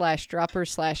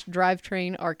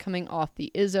brakes/dropper/drivetrain are coming off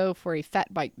the Izzo for a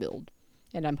fat bike build.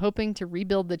 And I'm hoping to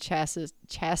rebuild the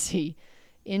chassis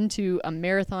into a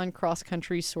marathon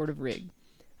cross-country sort of rig.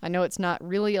 I know it's not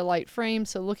really a light frame,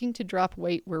 so looking to drop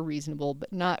weight where reasonable,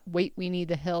 but not weight we need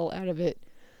the hell out of it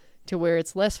to where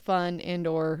it's less fun and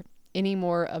or any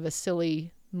more of a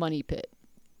silly money pit.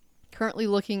 Currently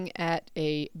looking at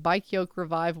a Bike Yoke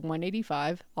Revive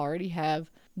 185. Already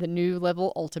have the new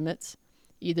level Ultimates,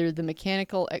 either the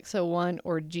mechanical X01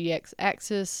 or GX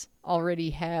Axis. Already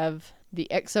have the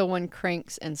X01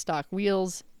 cranks and stock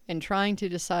wheels, and trying to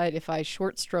decide if I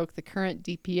short stroke the current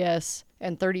DPS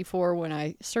and 34 when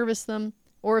I service them,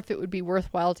 or if it would be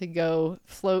worthwhile to go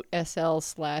float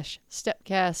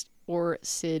SL/stepcast or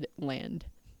Sid land.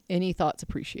 Any thoughts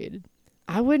appreciated?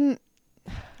 I wouldn't.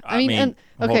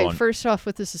 Okay, first off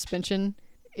with the suspension,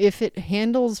 if it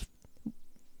handles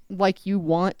like you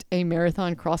want a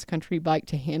marathon cross-country bike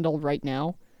to handle right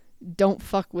now, don't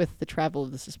fuck with the travel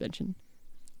of the suspension.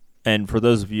 And for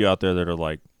those of you out there that are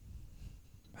like,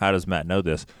 how does Matt know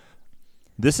this?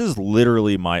 This is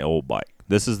literally my old bike.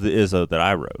 This is the Izzo that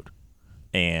I rode.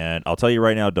 And I'll tell you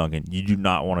right now, Duncan, you do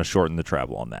not want to shorten the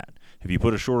travel on that. If you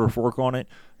put a shorter fork on it,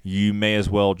 you may as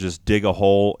well just dig a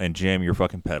hole and jam your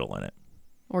fucking pedal in it.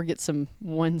 Or get some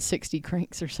 160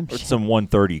 cranks or some shit. Some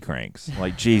 130 cranks.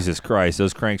 Like, Jesus Christ,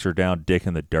 those cranks are down dick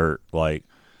in the dirt. Like,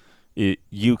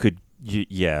 you can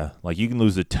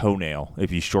lose a toenail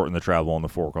if you shorten the travel on the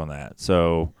fork on that.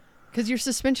 So, because your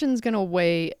suspension's going to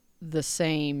weigh the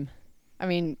same. I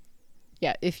mean,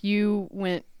 yeah, if you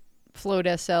went float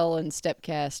SL and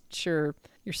stepcast, sure,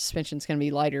 your suspension's going to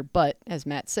be lighter. But as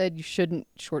Matt said, you shouldn't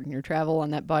shorten your travel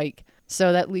on that bike.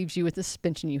 So that leaves you with the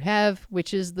suspension you have,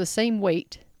 which is the same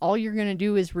weight. All you're going to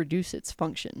do is reduce its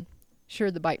function. Sure,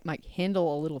 the bike might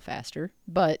handle a little faster,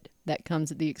 but that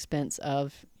comes at the expense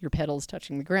of your pedals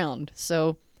touching the ground.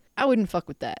 So I wouldn't fuck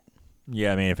with that.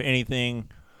 Yeah, I mean, if anything,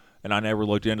 and I never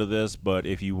looked into this, but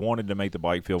if you wanted to make the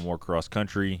bike feel more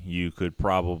cross-country, you could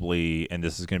probably, and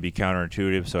this is going to be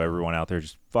counterintuitive, so everyone out there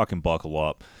just fucking buckle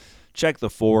up. Check the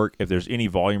fork. If there's any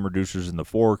volume reducers in the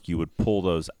fork, you would pull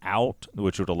those out,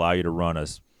 which would allow you to run a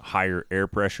higher air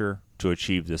pressure to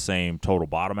achieve the same total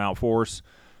bottom out force,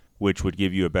 which would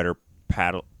give you a better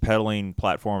pedaling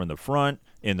platform in the front.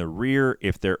 In the rear,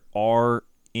 if there are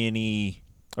any,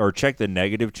 or check the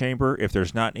negative chamber. If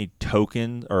there's not any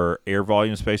token or air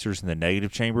volume spacers in the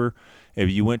negative chamber, if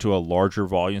you went to a larger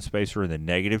volume spacer in the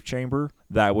negative chamber,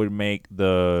 that would make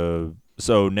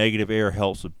so negative air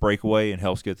helps with breakaway and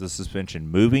helps get the suspension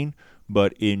moving.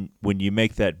 But when you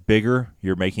make that bigger,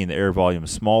 you're making the air volume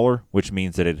smaller, which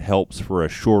means that it helps for a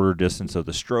shorter distance of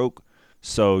the stroke.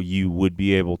 So you would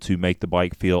be able to make the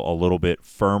bike feel a little bit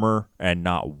firmer and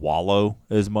not wallow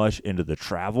as much into the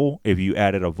travel if you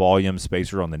added a volume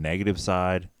spacer on the negative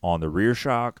side on the rear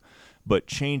shock. But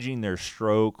changing their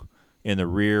stroke in the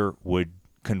rear would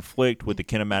conflict with the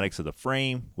kinematics of the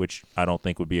frame, which I don't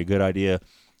think would be a good idea.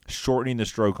 Shortening the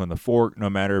stroke on the fork, no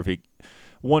matter if it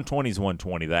 120 is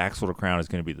 120, the axle to crown is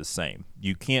going to be the same.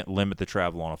 You can't limit the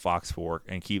travel on a Fox fork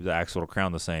and keep the axle to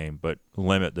crown the same, but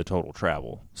limit the total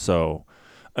travel. So,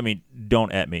 I mean,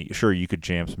 don't at me. Sure, you could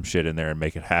jam some shit in there and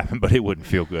make it happen, but it wouldn't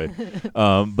feel good.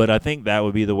 But I think that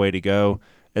would be the way to go.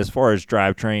 As far as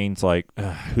drivetrains, like,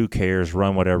 who cares?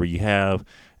 Run whatever you have.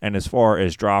 And as far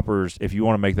as droppers, if you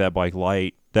want to make that bike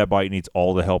light, that bike needs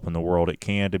all the help in the world it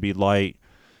can to be light.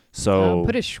 So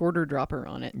put a shorter dropper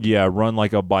on it. Yeah, run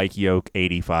like a Bike Yoke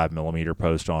 85 millimeter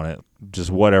post on it. Just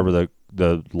whatever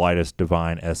the lightest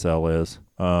Divine SL is.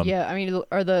 Yeah, I mean,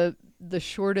 are the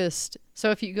shortest.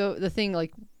 So if you go, the thing,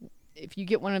 like, if you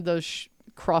get one of those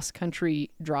cross-country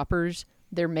droppers,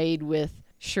 they're made with,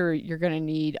 sure, you're going to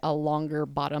need a longer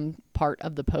bottom part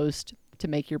of the post to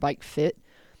make your bike fit.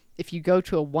 If you go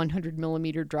to a 100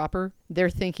 millimeter dropper, they're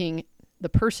thinking the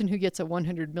person who gets a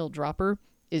 100 mil dropper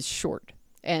is short,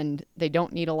 and they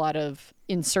don't need a lot of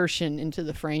insertion into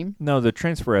the frame. No, the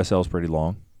Transfer SL is pretty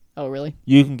long. Oh, really?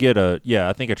 You can get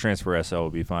I think a Transfer SL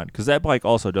would be fine, because that bike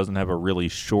also doesn't have a really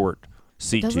short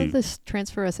seat Doesn't tube. this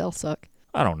Transfer SL suck?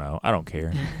 I don't know. I don't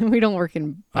care. We don't work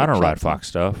in I don't ride shops. Fox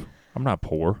stuff. I'm not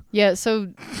poor. Yeah,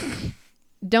 so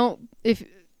if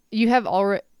you have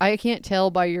already, I can't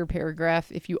tell by your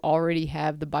paragraph if you already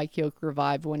have the Bike Yoke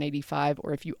Revive 185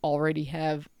 or if you already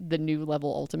have the new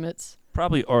level Ultimates.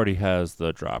 Probably already has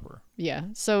the dropper. Yeah,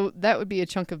 so that would be a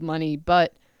chunk of money,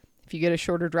 but if you get a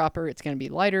shorter dropper, it's going to be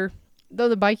lighter. Though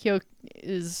the Bike Yoke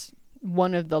is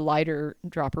one of the lighter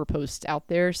dropper posts out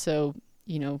there, so,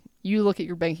 you know, you look at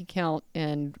your bank account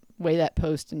and weigh that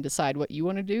post and decide what you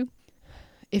want to do.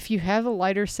 If you have a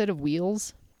lighter set of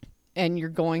wheels and you're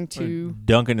going to...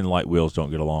 Duncan and light wheels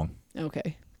don't get along.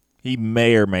 Okay. He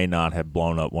may or may not have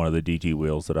blown up one of the DT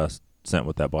wheels that I sent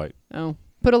with that bike. Oh,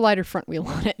 put a lighter front wheel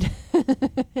on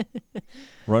it.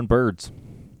 Run birds.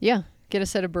 Yeah, get a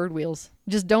set of bird wheels.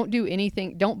 Just don't do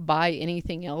anything. Don't buy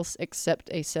anything else except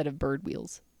a set of bird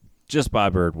wheels. Just buy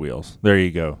bird wheels. There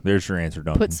you go. There's your answer,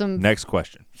 Duncan. Put some Next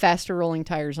question. faster rolling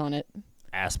tires on it.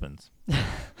 Aspens.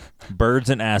 Birds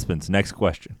and aspens. Next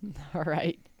question. All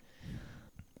right.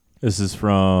 This is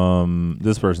from...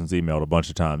 This person's emailed a bunch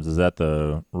of times. Is that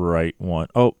the right one?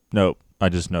 Oh, no. I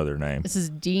just know their name. This is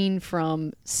Dean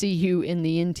from See You in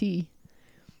the NT.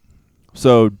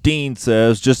 So Dean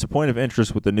says, just a point of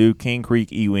interest with the new King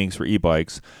Creek E-Wings for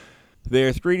e-bikes.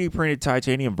 They're 3D printed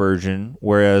titanium version,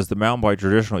 whereas the mountain bike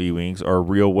traditional E-Wings are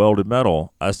real welded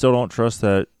metal. I still don't trust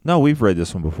that. No, we've read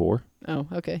this one before. Oh,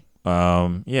 okay.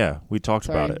 Yeah, we talked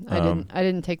Sorry, about it. I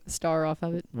didn't take the star off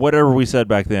of it. Whatever we said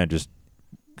back then, just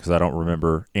because I don't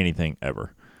remember anything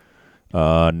ever.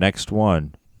 Next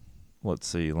one. Let's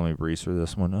see. Let me breeze through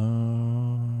this one.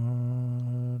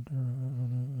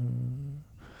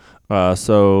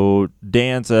 So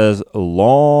Dan says,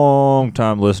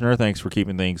 long-time listener. Thanks for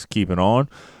keeping on.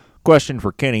 Question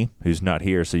for Kenny, who's not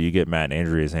here, so you get Matt and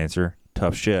Andrea's answer.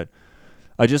 Tough shit.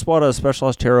 I just bought a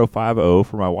Specialized Tero 5.0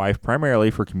 for my wife, primarily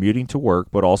for commuting to work,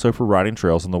 but also for riding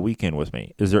trails on the weekend with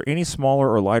me. Is there any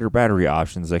smaller or lighter battery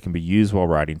options that can be used while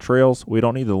riding trails? We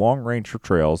don't need the long range for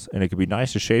trails, and it could be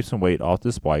nice to shave some weight off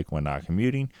this bike when not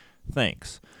commuting.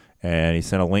 Thanks. And he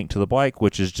sent a link to the bike,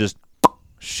 which is just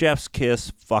chef's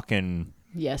kiss fucking...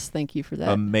 Yes, thank you for that.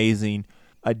 Amazing.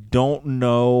 I don't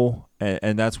know,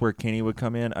 and that's where Kenny would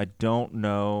come in. I don't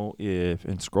know if...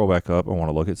 And scroll back up. I want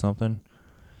to look at something.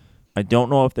 I don't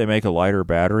know if they make a lighter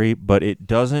battery, but it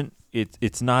doesn't.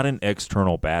 It's not an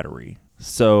external battery.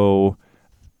 So.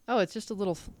 Oh, it's just a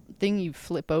little thing you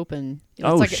flip open. It's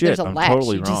Oh, like shit, there's a I'm latch.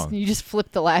 totally wrong. You just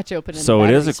flip the latch open. And So the it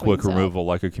is battery a quick swings out. removal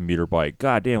like a commuter bike.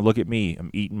 God damn, look at me. I'm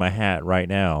eating my hat right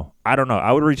now. I don't know.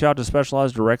 I would reach out to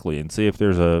Specialized directly and see if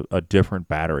there's a different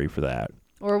battery for that.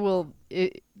 Or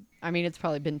it's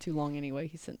probably been too long anyway.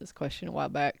 He sent this question a while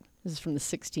back. This is from the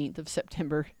 16th of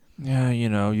September. Yeah,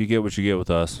 you get what you get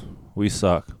with us. We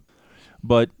suck.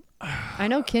 But I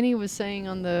know Kenny was saying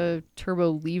on the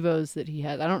Turbo Levos that he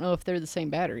had. I don't know if they're the same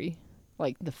battery,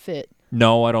 like the Fit.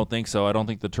 no, I don't think so. I don't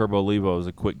think the Turbo Levo is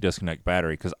a quick disconnect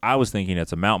battery because I was thinking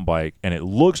it's a mountain bike and it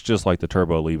looks just like the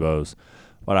Turbo Levos,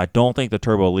 but I don't think the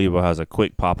Turbo Levo has a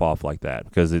quick pop off like that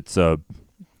because it's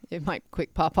It might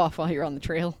quick pop off while you're on the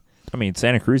trail. I mean,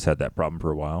 Santa Cruz had that problem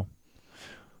for a while.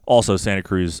 Also, Santa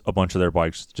Cruz, a bunch of their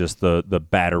bikes, just the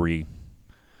battery.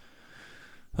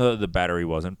 The battery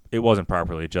wasn't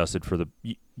properly adjusted for the.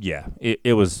 Yeah,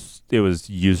 it was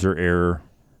user error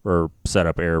or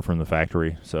setup error from the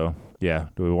factory. So yeah,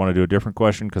 do we want to do a different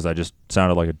question because I just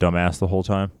sounded like a dumbass the whole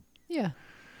time? Yeah.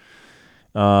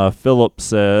 Philip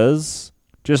says,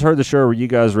 just heard the show where you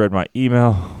guys read my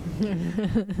email.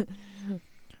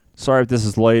 Sorry if this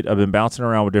is late. I've been bouncing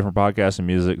around with different podcasts and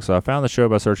music, so I found the show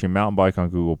by searching mountain bike on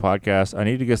Google Podcasts. I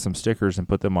need to get some stickers and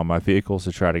put them on my vehicles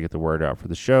to try to get the word out for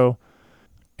the show.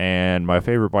 And my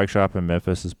favorite bike shop in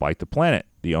Memphis is Bike the Planet.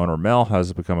 The owner, Mel,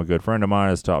 has become a good friend of mine,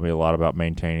 has taught me a lot about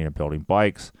maintaining and building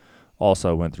bikes.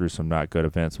 Also went through some not good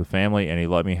events with family, and he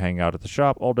let me hang out at the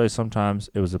shop all day sometimes.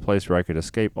 It was a place where I could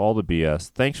escape all the BS.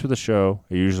 Thanks for the show.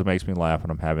 It usually makes me laugh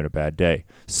when I'm having a bad day.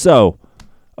 So,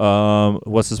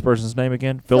 what's this person's name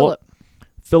again? Philip.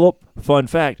 Fun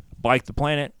fact, Bike the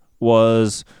Planet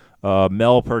was,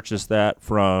 Mel purchased that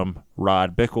from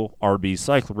Rod Bickle, RB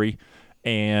Cyclery,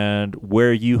 and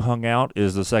where you hung out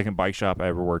is the second bike shop I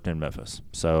ever worked in Memphis.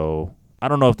 So I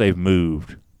don't know if they've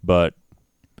moved, but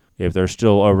if they're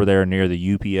still over there near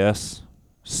the UPS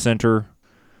center,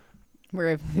 Where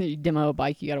if you demo a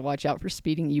bike, you got to watch out for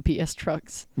speeding UPS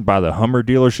trucks. by the Hummer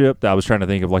dealership, I was trying to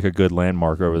think of like a good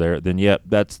landmark over there. Then, yep,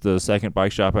 that's the second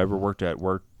bike shop I ever worked at.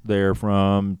 Worked there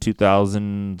from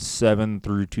 2007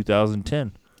 through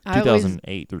 2010.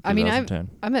 2008 through 2010.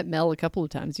 I met Mel a couple of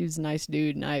times. He was a nice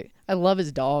dude, and I love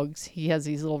his dogs. He has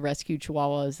these little rescue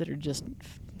chihuahuas that are just,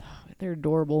 they're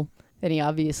adorable. And he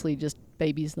obviously just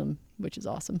babies them, which is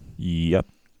awesome. Yep.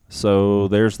 So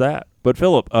there's that. But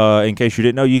Philip, in case you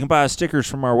didn't know, you can buy stickers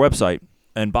from our website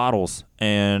and bottles,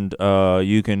 and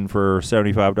you can, for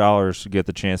 $75, get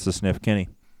the chance to sniff Kenny.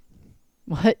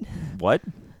 What? What?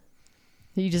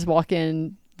 You just walk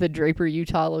in the Draper,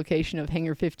 Utah location of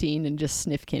Hangar 15 and just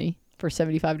sniff Kenny for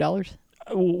 $75?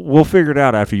 We'll figure it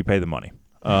out after you pay the money.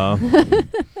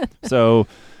 So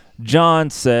John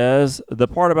says, the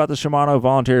part about the Shimano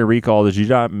voluntary recall that you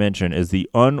did not mention is the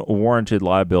unwarranted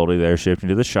liability they're shifting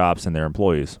to the shops and their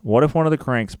employees. What if one of the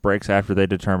cranks breaks after they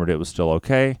determined it was still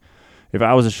okay? If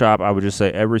I was a shop, I would just say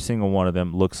every single one of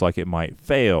them looks like it might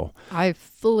fail. I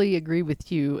fully agree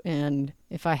with you, and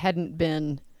if I hadn't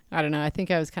been, I don't know, I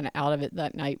think I was kind of out of it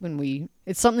that night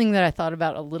it's something that I thought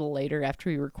about a little later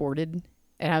after we recorded,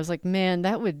 and I was like, man,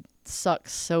 that would suck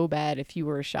so bad if you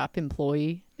were a shop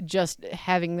employee, just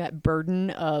having that burden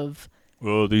of,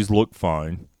 Oh, these look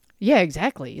fine. Yeah,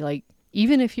 exactly. Like,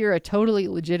 even if you're a totally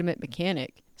legitimate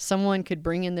mechanic, someone could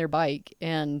bring in their bike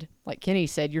and, like Kenny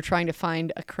said, you're trying to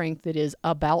find a crank that is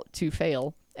about to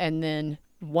fail, and then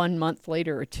 1 month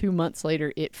later or 2 months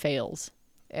later it fails.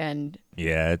 And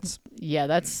that's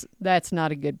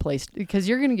not a good place, because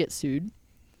you're going to get sued,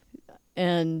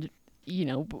 and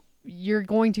you're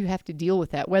going to have to deal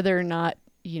with that, whether or not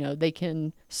they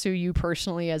can sue you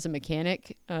personally as a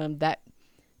mechanic. That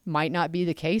might not be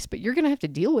the case, but you're going to have to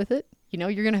deal with it.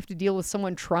 You're going to have to deal with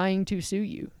someone trying to sue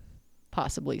you,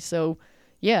 possibly. So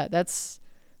yeah, that's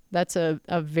a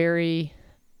very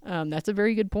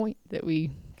good point that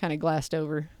we kind of glassed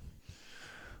over.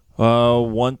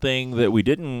 One thing that we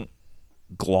didn't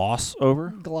gloss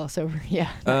over, yeah,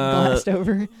 glossed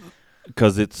over,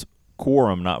 because it's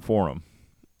quorum, not forum.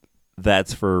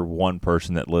 That's for one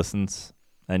person that listens,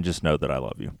 and just know that I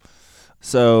love you.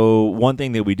 So one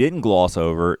thing that we didn't gloss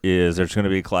over is there's going to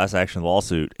be a class action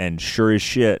lawsuit, and sure as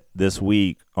shit, this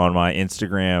week on my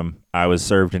Instagram, I was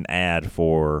served an ad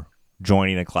for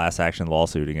joining a class action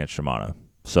lawsuit against Shimano.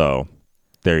 So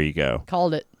there you go.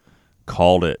 Called it.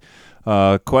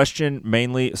 Question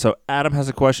mainly. So Adam has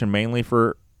a question mainly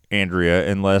for Andrea,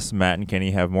 unless Matt and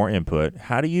Kenny have more input.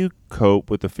 How do you cope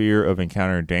with the fear of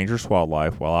encountering dangerous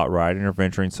wildlife while out riding or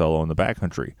venturing solo in the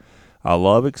backcountry? I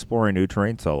love exploring new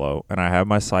terrain solo, and I have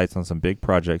my sights on some big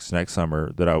projects next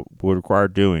summer that would require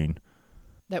doing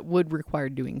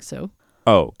so.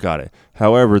 Oh, got it.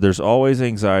 However, there's always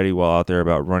anxiety while out there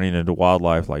about running into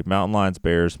wildlife like mountain lions,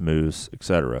 bears, moose,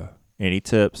 etc. Any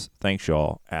tips? Thanks,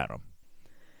 y'all. Adam.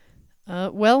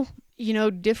 Well,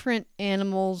 different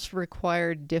animals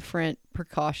require different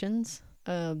precautions.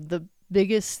 The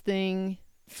biggest thing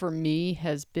for me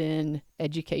has been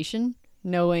education,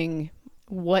 knowing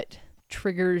what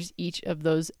triggers each of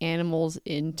those animals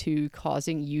into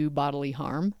causing you bodily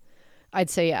harm. I'd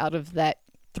say out of the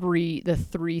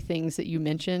three things that you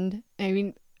mentioned, I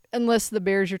mean, unless the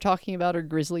bears you're talking about are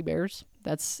grizzly bears,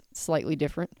 that's slightly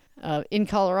different. In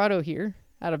Colorado here,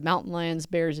 out of mountain lions,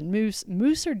 bears, and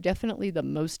moose are definitely the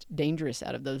most dangerous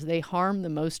out of those. They harm the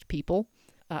most people.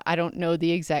 I don't know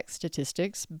the exact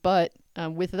statistics, but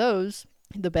with those,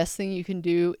 the best thing you can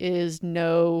do is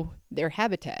know their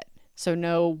habitat. So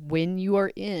know when you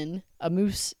are in a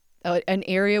moose, an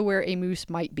area where a moose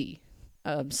might be.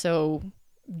 So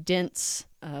dense,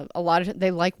 a lot of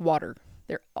they like water.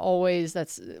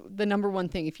 That's the number one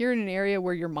thing. If you're in an area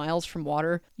where you're miles from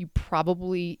water, you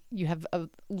have a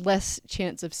less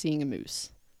chance of seeing a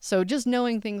moose. So just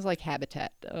knowing things like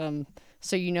habitat.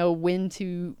 so you know when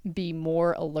to be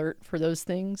more alert for those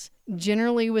things.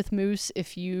 Generally with moose,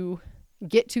 if you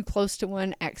get too close to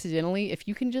one accidentally, if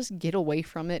you can just get away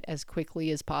from it as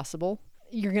quickly as possible,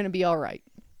 you're going to be all right.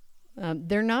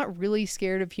 They're not really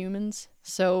scared of humans,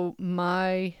 so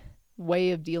my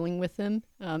way of dealing with them,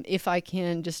 if I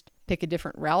can just pick a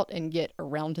different route and get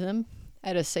around them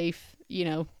at a safe,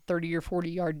 30 or 40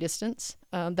 yard distance,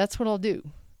 that's what I'll do.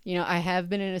 I have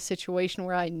been in a situation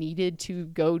where I needed to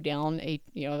go down I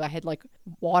had like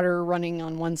water running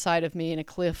on one side of me and a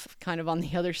cliff kind of on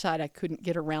the other side. I couldn't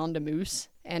get around a moose,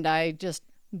 and I just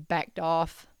backed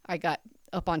off. I got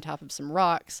up on top of some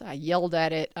rocks. I yelled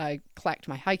at it. I clacked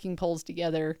my hiking poles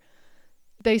together.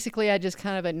 Basically, I just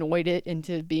kind of annoyed it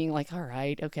into being like, all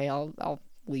right, okay, I'll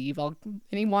leave. And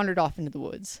he wandered off into the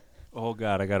woods. Oh,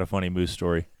 God, I got a funny moose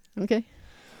story. Okay.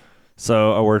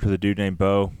 So I worked with a dude named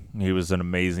Bo. He was an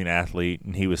amazing athlete,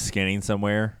 and he was skinning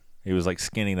somewhere. He was like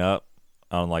skinning up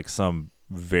on like some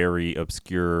very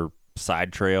obscure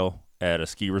side trail at a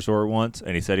ski resort once,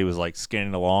 and he said he was like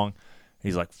skinning along.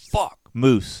 He's like, fuck,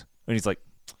 moose. And he's like,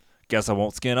 guess I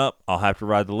won't skin up. I'll have to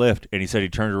ride the lift. And he said he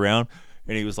turned around,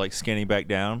 and he was like skinning back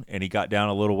down, and he got down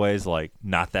a little ways, like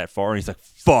not that far, and he's like,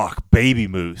 fuck, baby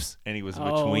moose. And he was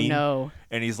between. Oh, no.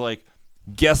 And he's like,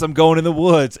 guess I'm going in the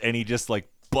woods. And he just like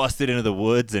busted into the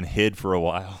woods and hid for a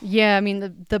while. Yeah, I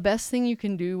mean, the best thing you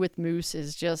can do with moose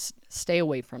is just stay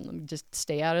away from them. Just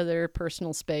stay out of their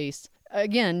personal space.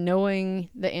 Again, knowing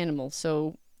the animal.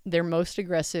 So they're most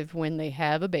aggressive when they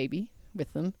have a baby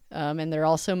with them. And they're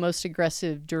also most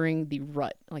aggressive during the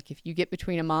rut. Like if you get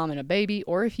between a mom and a baby,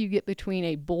 or if you get between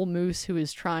a bull moose who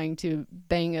is trying to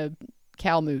bang a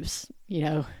cow moose,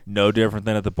 No different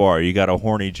than at the bar. You got a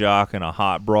horny jock and a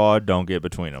hot broad, don't get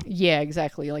between them. Yeah,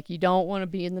 exactly. Like you don't want to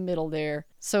be in the middle there.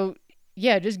 So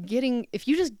yeah, if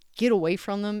you just get away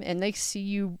from them and they see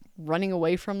you running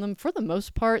away from them, for the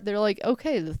most part, they're like,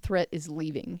 okay, the threat is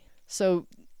leaving. So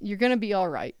you're going to be all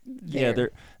right there. Yeah,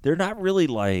 they're not really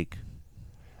like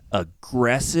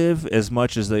aggressive as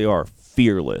much as they are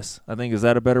fearless. I think, is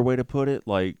that a better way to put it?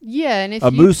 Like, yeah, and if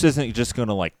moose isn't just going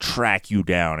to like track you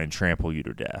down and trample you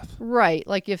to death. Right.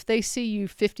 Like if they see you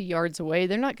 50 yards away,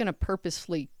 they're not going to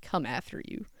purposefully come after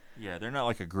you. Yeah, they're not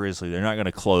like a grizzly. They're not going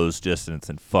to close distance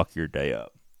and fuck your day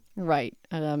up. Right.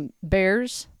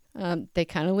 Bears, they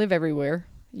kind of live everywhere.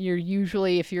 You're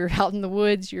usually, if you're out in the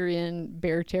woods, you're in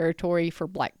bear territory for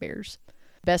black bears.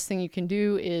 Best thing you can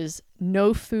do is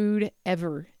no food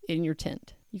ever in your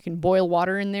tent. You can boil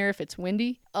water in there if it's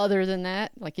windy. Other than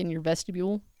that, like in your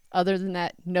vestibule, other than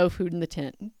that, no food in the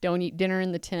tent. Don't eat dinner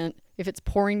in the tent. If it's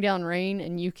pouring down rain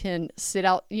and you can sit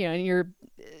out, and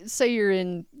say you're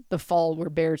in the fall where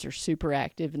bears are super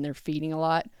active and they're feeding a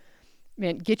lot,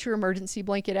 man, get your emergency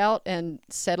blanket out and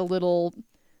set a little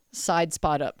side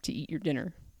spot up to eat your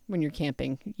dinner when you're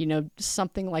camping.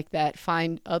 Something like that.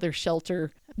 Find other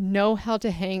shelter. Know how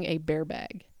to hang a bear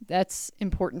bag. That's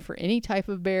important for any type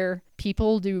of bear.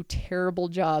 People do terrible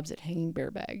jobs at hanging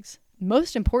bear bags.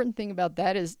 Most important thing about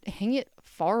that is hang it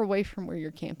far away from where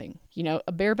you're camping.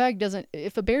 A bear bag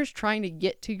if a bear's trying to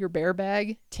get to your bear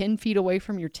bag 10 feet away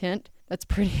from your tent,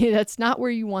 that's not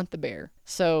where you want the bear.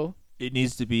 So it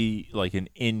needs to be like an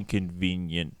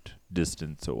inconvenient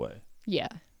distance away. Yeah,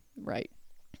 right.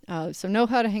 So know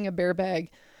how to hang a bear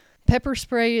bag. Pepper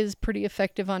spray is pretty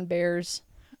effective on bears.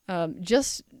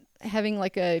 Just having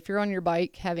if you're on your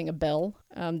bike, having a bell,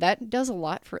 that does a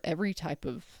lot for every type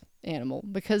of animal,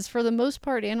 because for the most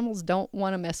part, animals don't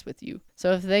want to mess with you.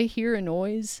 So if they hear a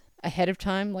noise ahead of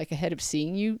time, like ahead of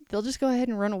seeing you, they'll just go ahead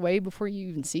and run away before you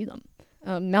even see them.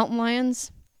 Mountain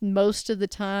lions, most of the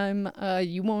time,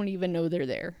 you won't even know they're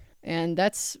there. And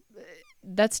that's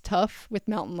tough with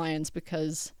mountain lions,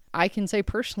 because I can say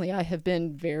personally, I have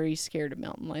been very scared of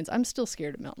mountain lions. I'm still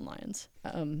scared of mountain lions.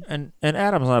 And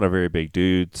Adam's not a very big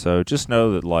dude, so just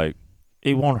know that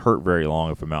it won't hurt very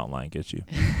long if a mountain lion gets you.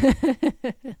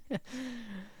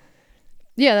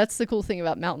 Yeah, that's the cool thing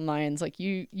about mountain lions. Like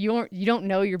you don't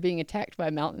know you're being attacked by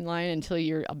a mountain lion until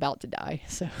you're about to die.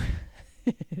 So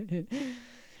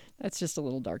that's just a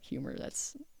little dark humor.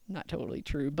 That's not totally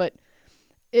true. But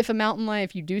if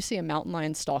you do see a mountain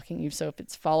lion stalking you, so if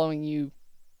it's following you,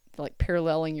 like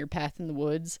paralleling your path in the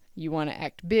woods, you want to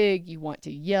act big, you want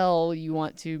to yell, you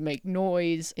want to make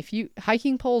noise.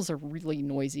 Hiking poles are really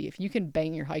noisy. If you can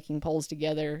bang your hiking poles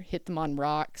together, hit them on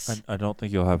rocks. I don't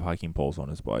think he'll have hiking poles on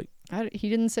his bike. He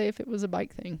didn't say if it was a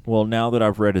bike thing. Well, now that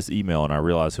I've read his email and I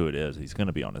realize who it is, he's going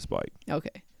to be on his bike.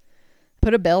 Okay.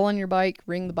 Put a bell on your bike,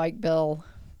 ring the bike bell,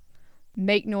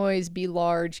 make noise, be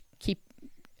large,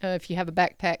 if you have a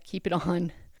backpack, keep it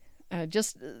on.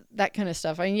 Just that kind of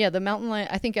stuff. I mean, yeah, the mountain lion,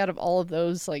 I think out of all of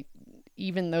those,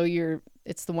 even though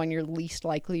it's the one you're least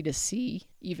likely to see,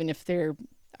 even if there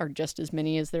are just as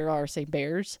many as there are, say,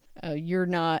 bears,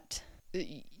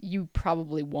 you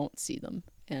probably won't see them.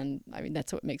 And I mean,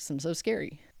 that's what makes them so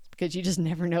scary, because you just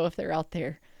never know if they're out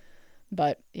there.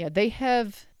 But yeah, they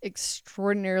have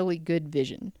extraordinarily good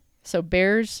vision. So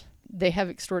bears, they have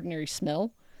extraordinary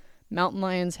smell. Mountain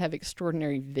lions have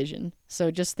extraordinary vision.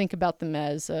 So just think about them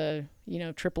as a,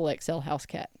 triple XL house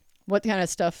cat. What kind of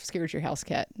stuff scares your house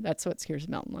cat? That's what scares a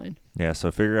mountain lion. Yeah,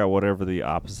 so figure out whatever the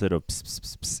opposite of pss,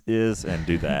 pss, pss is and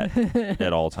do that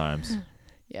at all times.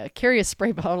 Yeah, carry a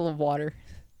spray bottle of water.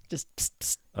 Just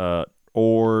pss, pss.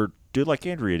 Or do like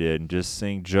Andrea did and just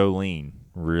sing Jolene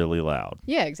really loud.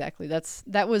 Yeah, exactly.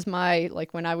 That was my,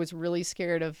 like, when I was really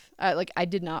scared of, I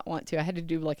did not want to. I had to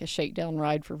do like a shakedown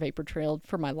ride for Vapor Trail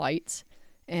for my lights.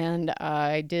 And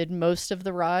I did most of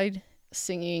the ride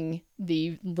singing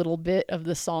the little bit of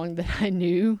the song that I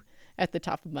knew at the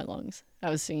top of my lungs. I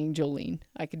was singing Jolene.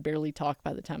 I could barely talk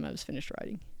by the time I was finished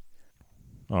riding.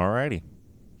 Alrighty.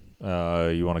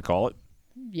 You want to call it?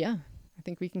 Yeah, I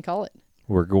think we can call it.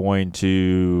 We're going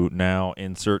to now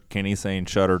insert Kenny saying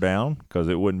shut her down, because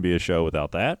it wouldn't be a show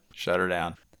without that. Shut her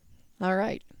down. All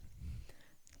right.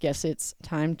 Guess it's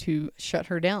time to shut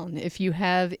her down. If you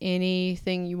have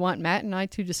anything you want Matt and I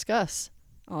to discuss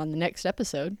on the next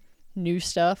episode, new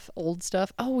stuff, old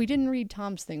stuff. Oh, we didn't read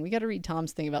Tom's thing. We got to read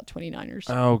Tom's thing about 29ers.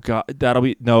 Oh, God.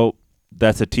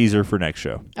 That's a teaser for next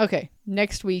show. Okay.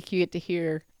 Next week, you get to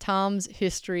hear Tom's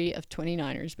history of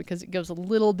 29ers, because it goes a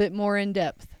little bit more in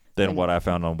depth than what I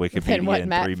found on Wikipedia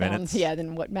in 3 minutes. Yeah,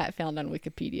 than what Matt found on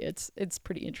Wikipedia. It's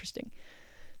pretty interesting.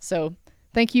 So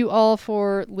thank you all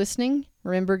for listening.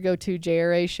 Remember, go to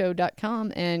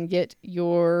jrashow.com and get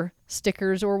your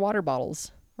stickers or water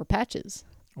bottles or patches.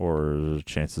 Or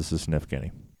chances to sniff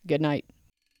Kenny. Good night.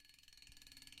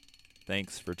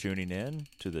 Thanks for tuning in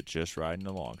to the Just Riding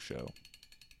Along show.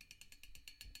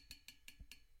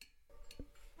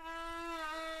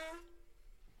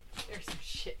 There's some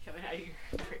shit coming out of your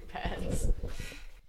brake pads.